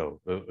weeks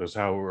ago is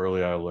how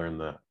early I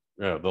learned that.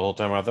 Yeah, the whole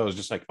time I thought it was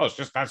just like, it's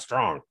just that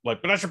strong.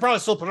 Like, but I should probably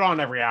still put it on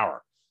every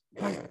hour.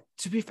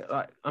 To be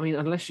fair, I mean,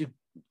 unless you,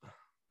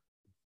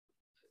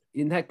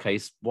 in that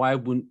case, why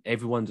wouldn't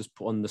everyone just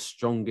put on the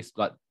strongest,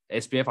 like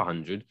SPF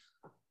 100?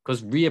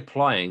 Because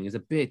reapplying is a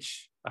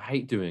bitch. I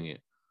hate doing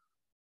it.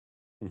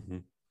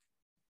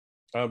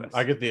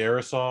 I get the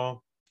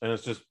aerosol, and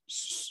it's just.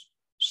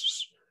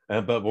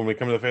 But when we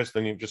come to the face,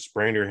 then you just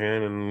spray into your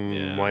hand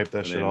and wipe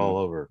that shit all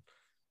over.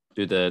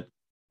 Do the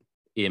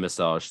ear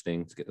massage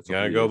thing to get the. You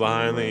gotta go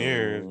behind the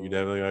ears. You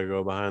definitely gotta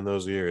go behind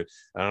those ears.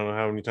 I don't know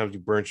how many times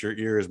you burnt your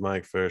ears,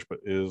 Mike Fish, but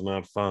it is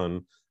not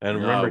fun. And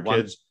remember,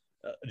 kids,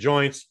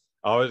 joints.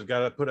 Always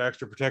gotta put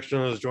extra protection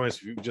on those joints.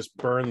 If you just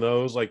burn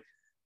those, like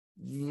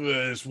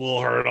this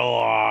will hurt a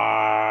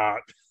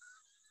lot.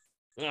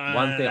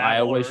 One thing I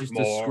always used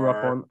to screw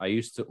up on. I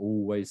used to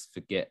always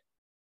forget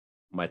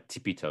my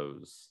tippy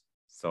toes.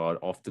 So I'd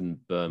often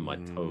burn my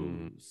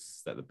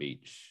toes at the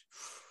beach.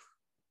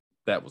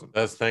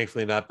 That's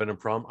thankfully not been a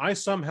problem. I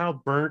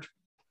somehow burnt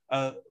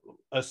you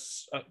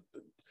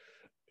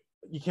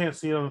can't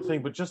see it on the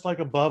thing, but just like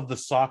above the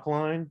sock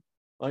line,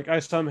 like I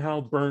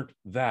somehow burnt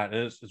that,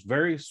 and it's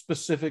very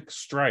specific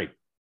stripe,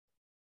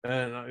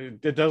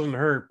 and it doesn't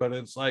hurt, but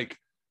it's like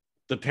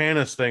the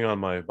tannest thing on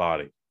my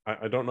body.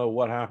 I don't know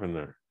what happened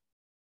there.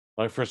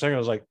 Like for a second, I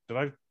was like,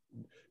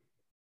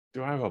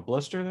 do I have a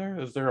blister there?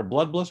 Is there a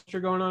blood blister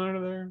going on under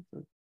there?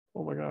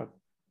 Oh my God.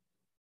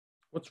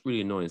 What's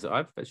really annoying is that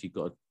I've actually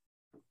got a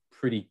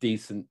pretty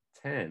decent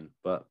tan,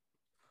 but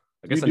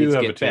I guess I need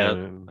to get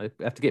better. I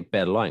have to get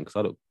better lighting because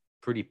I look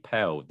pretty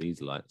pale with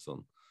these lights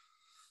on.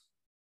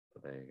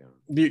 But there you go.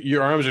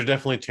 Your arms are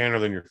definitely tanner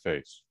than your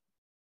face.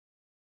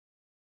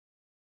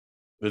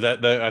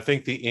 I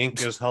think the ink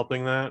is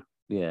helping that.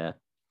 Yeah.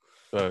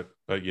 But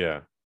yeah.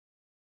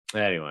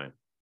 Anyway.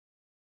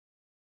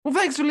 Well,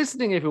 thanks for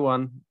listening,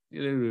 everyone. A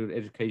little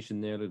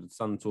education there, a little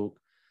sun talk.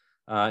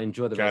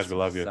 Enjoy the rest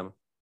of the summer.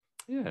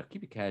 Yeah,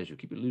 keep it casual,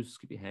 keep it loose,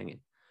 keep it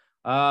hanging.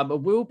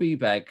 But we'll be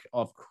back,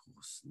 of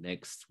course,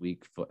 next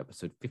week for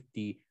episode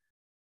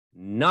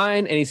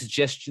 59. Any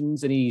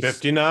suggestions?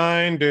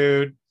 59,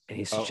 dude.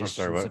 Any suggestions?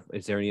 Sorry,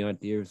 is there any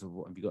ideas of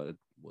what have you got?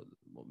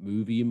 What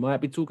movie you might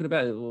be talking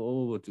about,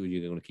 or do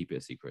you want to keep it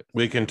a secret?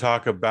 We can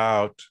talk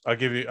about. I'll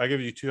give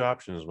you two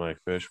options, Mike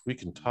Fish. We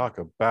can talk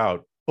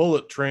about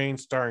Bullet Train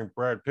starring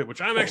Brad Pitt,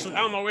 which I'm actually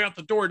on my way out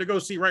the door to go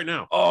see right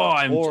now. Oh,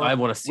 I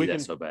want to see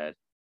that so bad.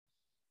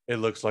 It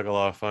looks like a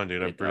lot of fun,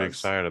 dude. I'm pretty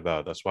excited about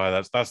it. That's why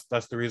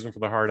that's the reason for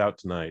the hard out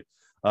tonight.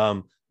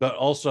 But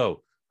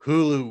also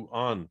Hulu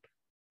on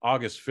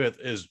August 5th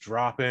is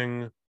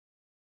dropping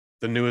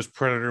the newest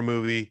Predator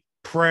movie,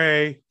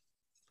 Prey.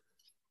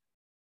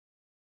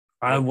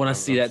 I want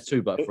to see that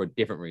too, but for a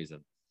different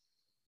reason.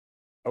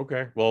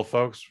 Okay, well,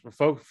 folks,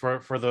 for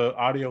the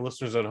audio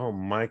listeners at home,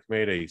 Mike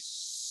made a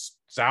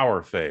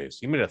sour face.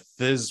 He made a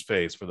fizz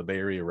face for the Bay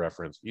Area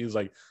reference. He was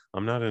like,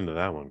 "I'm not into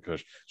that one,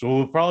 Kush." So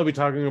we'll probably be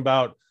talking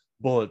about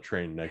Bullet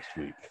Train next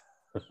week.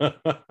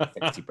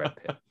 Sexy Brad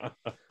Pitt.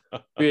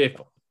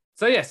 Beautiful.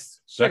 So yes,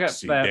 check out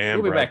Sexy that. damn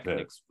We'll be Brad back Pitt.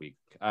 next week.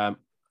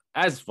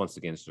 As once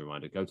again, just a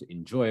reminder, go to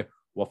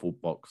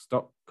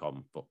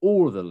enjoywafflebox.com for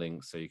all of the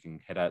links, so you can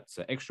head out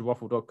to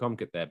extrawaffle.com,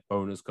 get their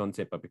bonus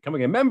content by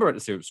becoming a member at the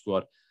Syrup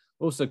Squad.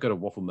 Also, go to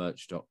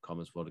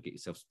wafflemerch.com as well to get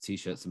yourself some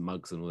t-shirts and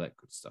mugs and all that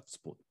good stuff.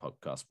 Support the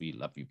podcast. We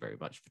love you very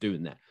much for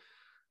doing that.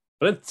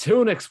 But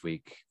until next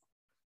week,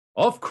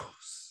 of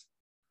course,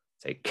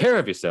 take care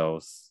of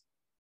yourselves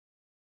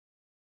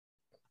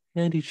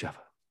and each other.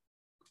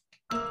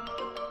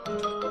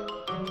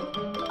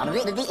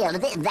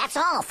 That's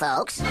all,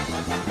 folks.